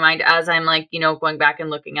back of my mind as I'm like, going back and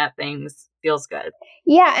looking at things feels good.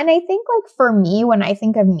 Yeah. And I think like for me, when I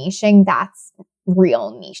think of niching, that's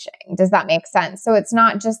real niching. Does that make sense? So it's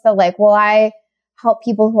not just the like, well, I help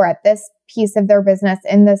people who are at this piece of their business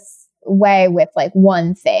in this way with like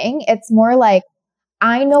one thing. It's more like,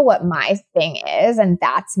 I know what my thing is and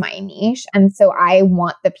that's my niche. And so I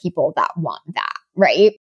want the people that want that,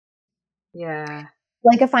 right? Yeah.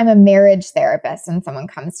 Like if I'm a marriage therapist and someone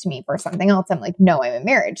comes to me for something else, I'm like, no, I'm a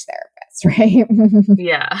marriage therapist, right?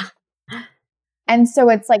 Yeah. And so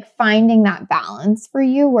it's like finding that balance for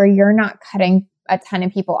you where you're not cutting a ton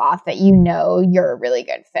of people off that you're a really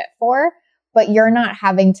good fit for, but you're not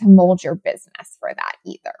having to mold your business for that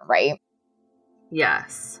either, right?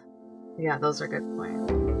 Yes. Yeah, those are good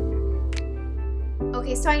points.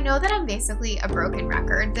 Okay, so I know that I'm basically a broken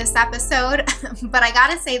record this episode, but I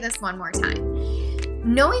gotta say this one more time.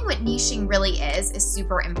 Knowing what niching really is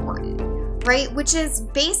super important, right? Which is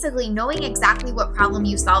basically knowing exactly what problem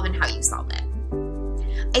you solve and how you solve it.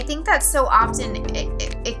 I think that so often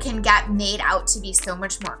it can get made out to be so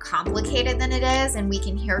much more complicated than it is, and we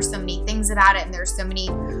can hear so many things about it, and there's so many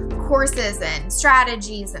courses and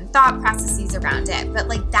strategies and thought processes around it. But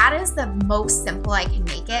like that is the most simple I can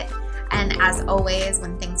make it. And as always,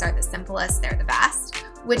 when things are the simplest, they're the best.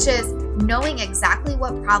 which is knowing exactly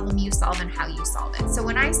what problem you solve and how you solve it. So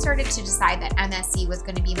when I started to decide that MSC was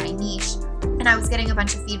going to be my niche, and I was getting a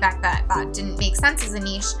bunch of feedback that didn't make sense as a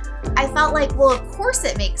niche, I felt like, well, of course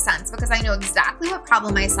it makes sense because I know exactly what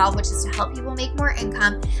problem I solve, which is to help people make more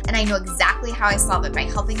income. And I know exactly how I solve it by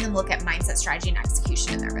helping them look at mindset, strategy, and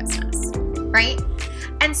execution in their business, right?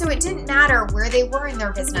 And so it didn't matter where they were in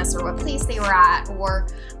their business or what place they were at or,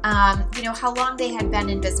 how long they had been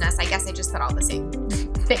in business. I guess I just said all the same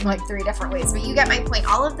thing like 3 different ways, but you get my point.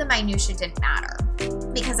 All of the minutia didn't matter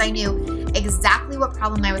because I knew exactly what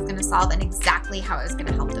problem I was going to solve and exactly how I was going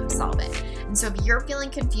to help them solve it. And so if you're feeling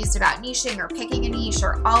confused about niching or picking a niche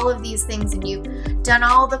or all of these things and you've done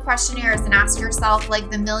all the questionnaires and asked yourself like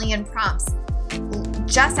the million prompts,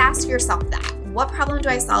 just ask yourself that. What problem do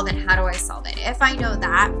I solve and how do I solve it? If I know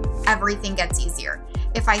that, everything gets easier.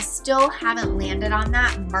 If I still haven't landed on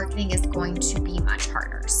that, marketing is going to be much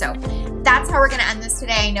harder. So that's how we're going to end this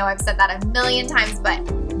today. I know I've said that a million times, but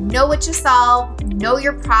know what you solve, know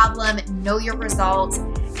your problem, know your result,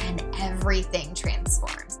 and everything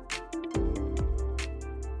transforms.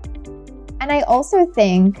 And I also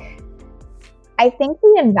think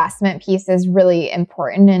the investment piece is really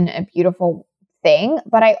important and a beautiful thing.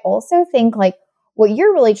 But I also think like what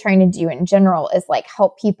you're really trying to do in general is like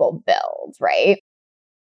help people build, right?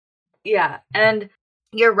 Yeah. And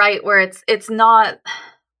you're right where it's not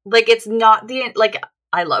the, like,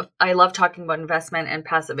 I love talking about investment and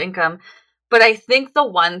passive income, but I think the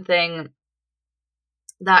one thing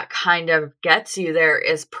that kind of gets you there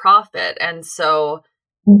is profit. And so,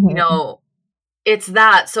 it's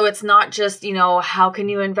that. So it's not just, how can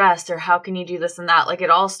you invest or how can you do this and that? Like it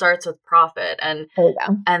all starts with profit and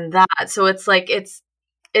that. So it's like, it's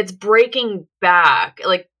breaking back.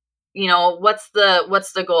 Like, what's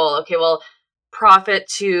the goal? Okay, well, profit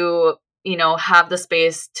to, have the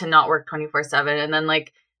space to not work 24/7. And then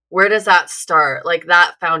like, where does that start? Like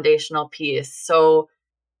that foundational piece. So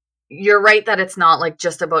you're right that it's not like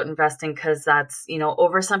just about investing because that's,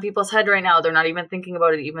 over some people's head right now. They're not even thinking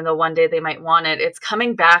about it, even though one day they might want it. It's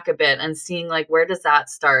coming back a bit and seeing like, where does that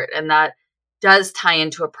start? And that does tie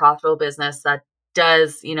into a profitable business that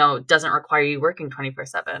does, doesn't require you working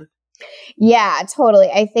 24/7. Yeah, totally.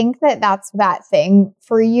 I think that's that thing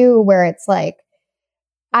for you where it's like,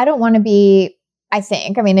 I don't want to be,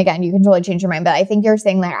 again, you can totally change your mind, but I think you're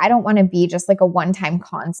saying like, I don't want to be just like a one-time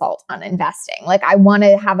consult on investing. Like I want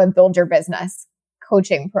to have a build your business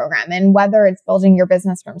coaching program. And whether it's building your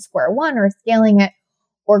business from square one or scaling it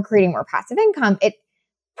or creating more passive income,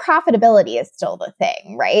 profitability is still the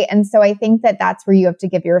thing, right? And so I think that's where you have to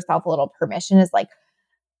give yourself a little permission is like,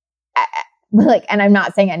 and I'm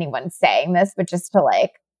not saying anyone's saying this, but just to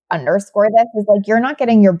like underscore this is like, you're not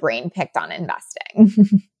getting your brain picked on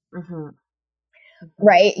investing. Mm-hmm.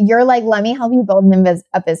 Right? You're like, let me help you build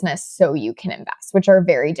a business so you can invest, which are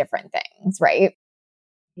very different things, right?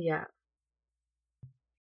 Yeah.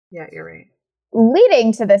 Yeah, you're right.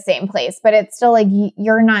 Leading to the same place, but it's still like,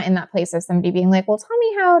 you're not in that place of somebody being like, well, tell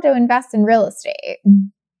me how to invest in real estate.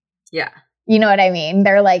 Yeah. You know what I mean?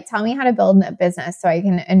 They're like, tell me how to build a business so I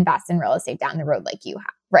can invest in real estate down the road like you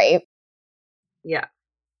have, right? Yeah.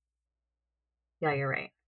 Yeah, you're right.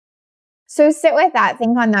 So sit with that,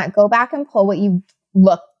 think on that, go back and pull what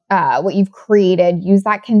you've created, use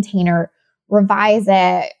that container, revise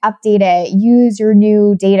it, update it, use your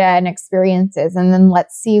new data and experiences, and then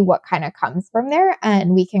let's see what kind of comes from there.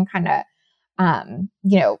 And we can kind of,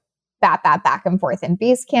 bat that back and forth in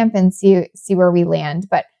Basecamp and see where we land.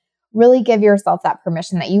 But really give yourself that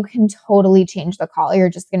permission that you can totally change the call. You're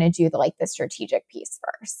just going to do the strategic piece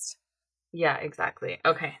first. Yeah, exactly.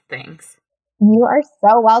 Okay, thanks. You are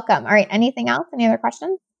so welcome. All right. Anything else? Any other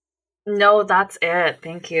questions? No, that's it.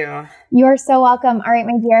 Thank you. You are so welcome. All right,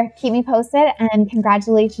 my dear, keep me posted and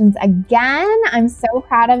congratulations again. I'm so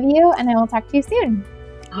proud of you and I will talk to you soon.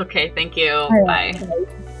 Okay. Thank you. Right. Bye.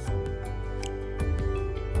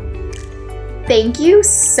 Thank you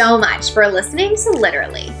so much for listening to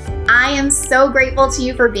Literally. I am so grateful to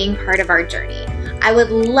you for being part of our journey. I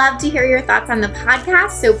would love to hear your thoughts on the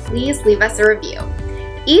podcast, so please leave us a review.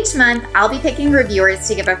 Each month, I'll be picking reviewers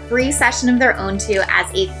to give a free session of their own to as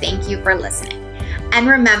a thank you for listening. And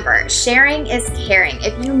remember, sharing is caring.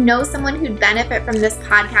 If you know someone who'd benefit from this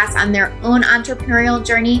podcast on their own entrepreneurial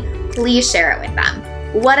journey, please share it with them.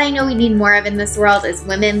 What I know we need more of in this world is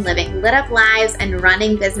women living lit up lives and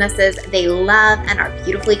running businesses they love and are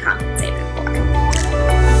beautifully compensated.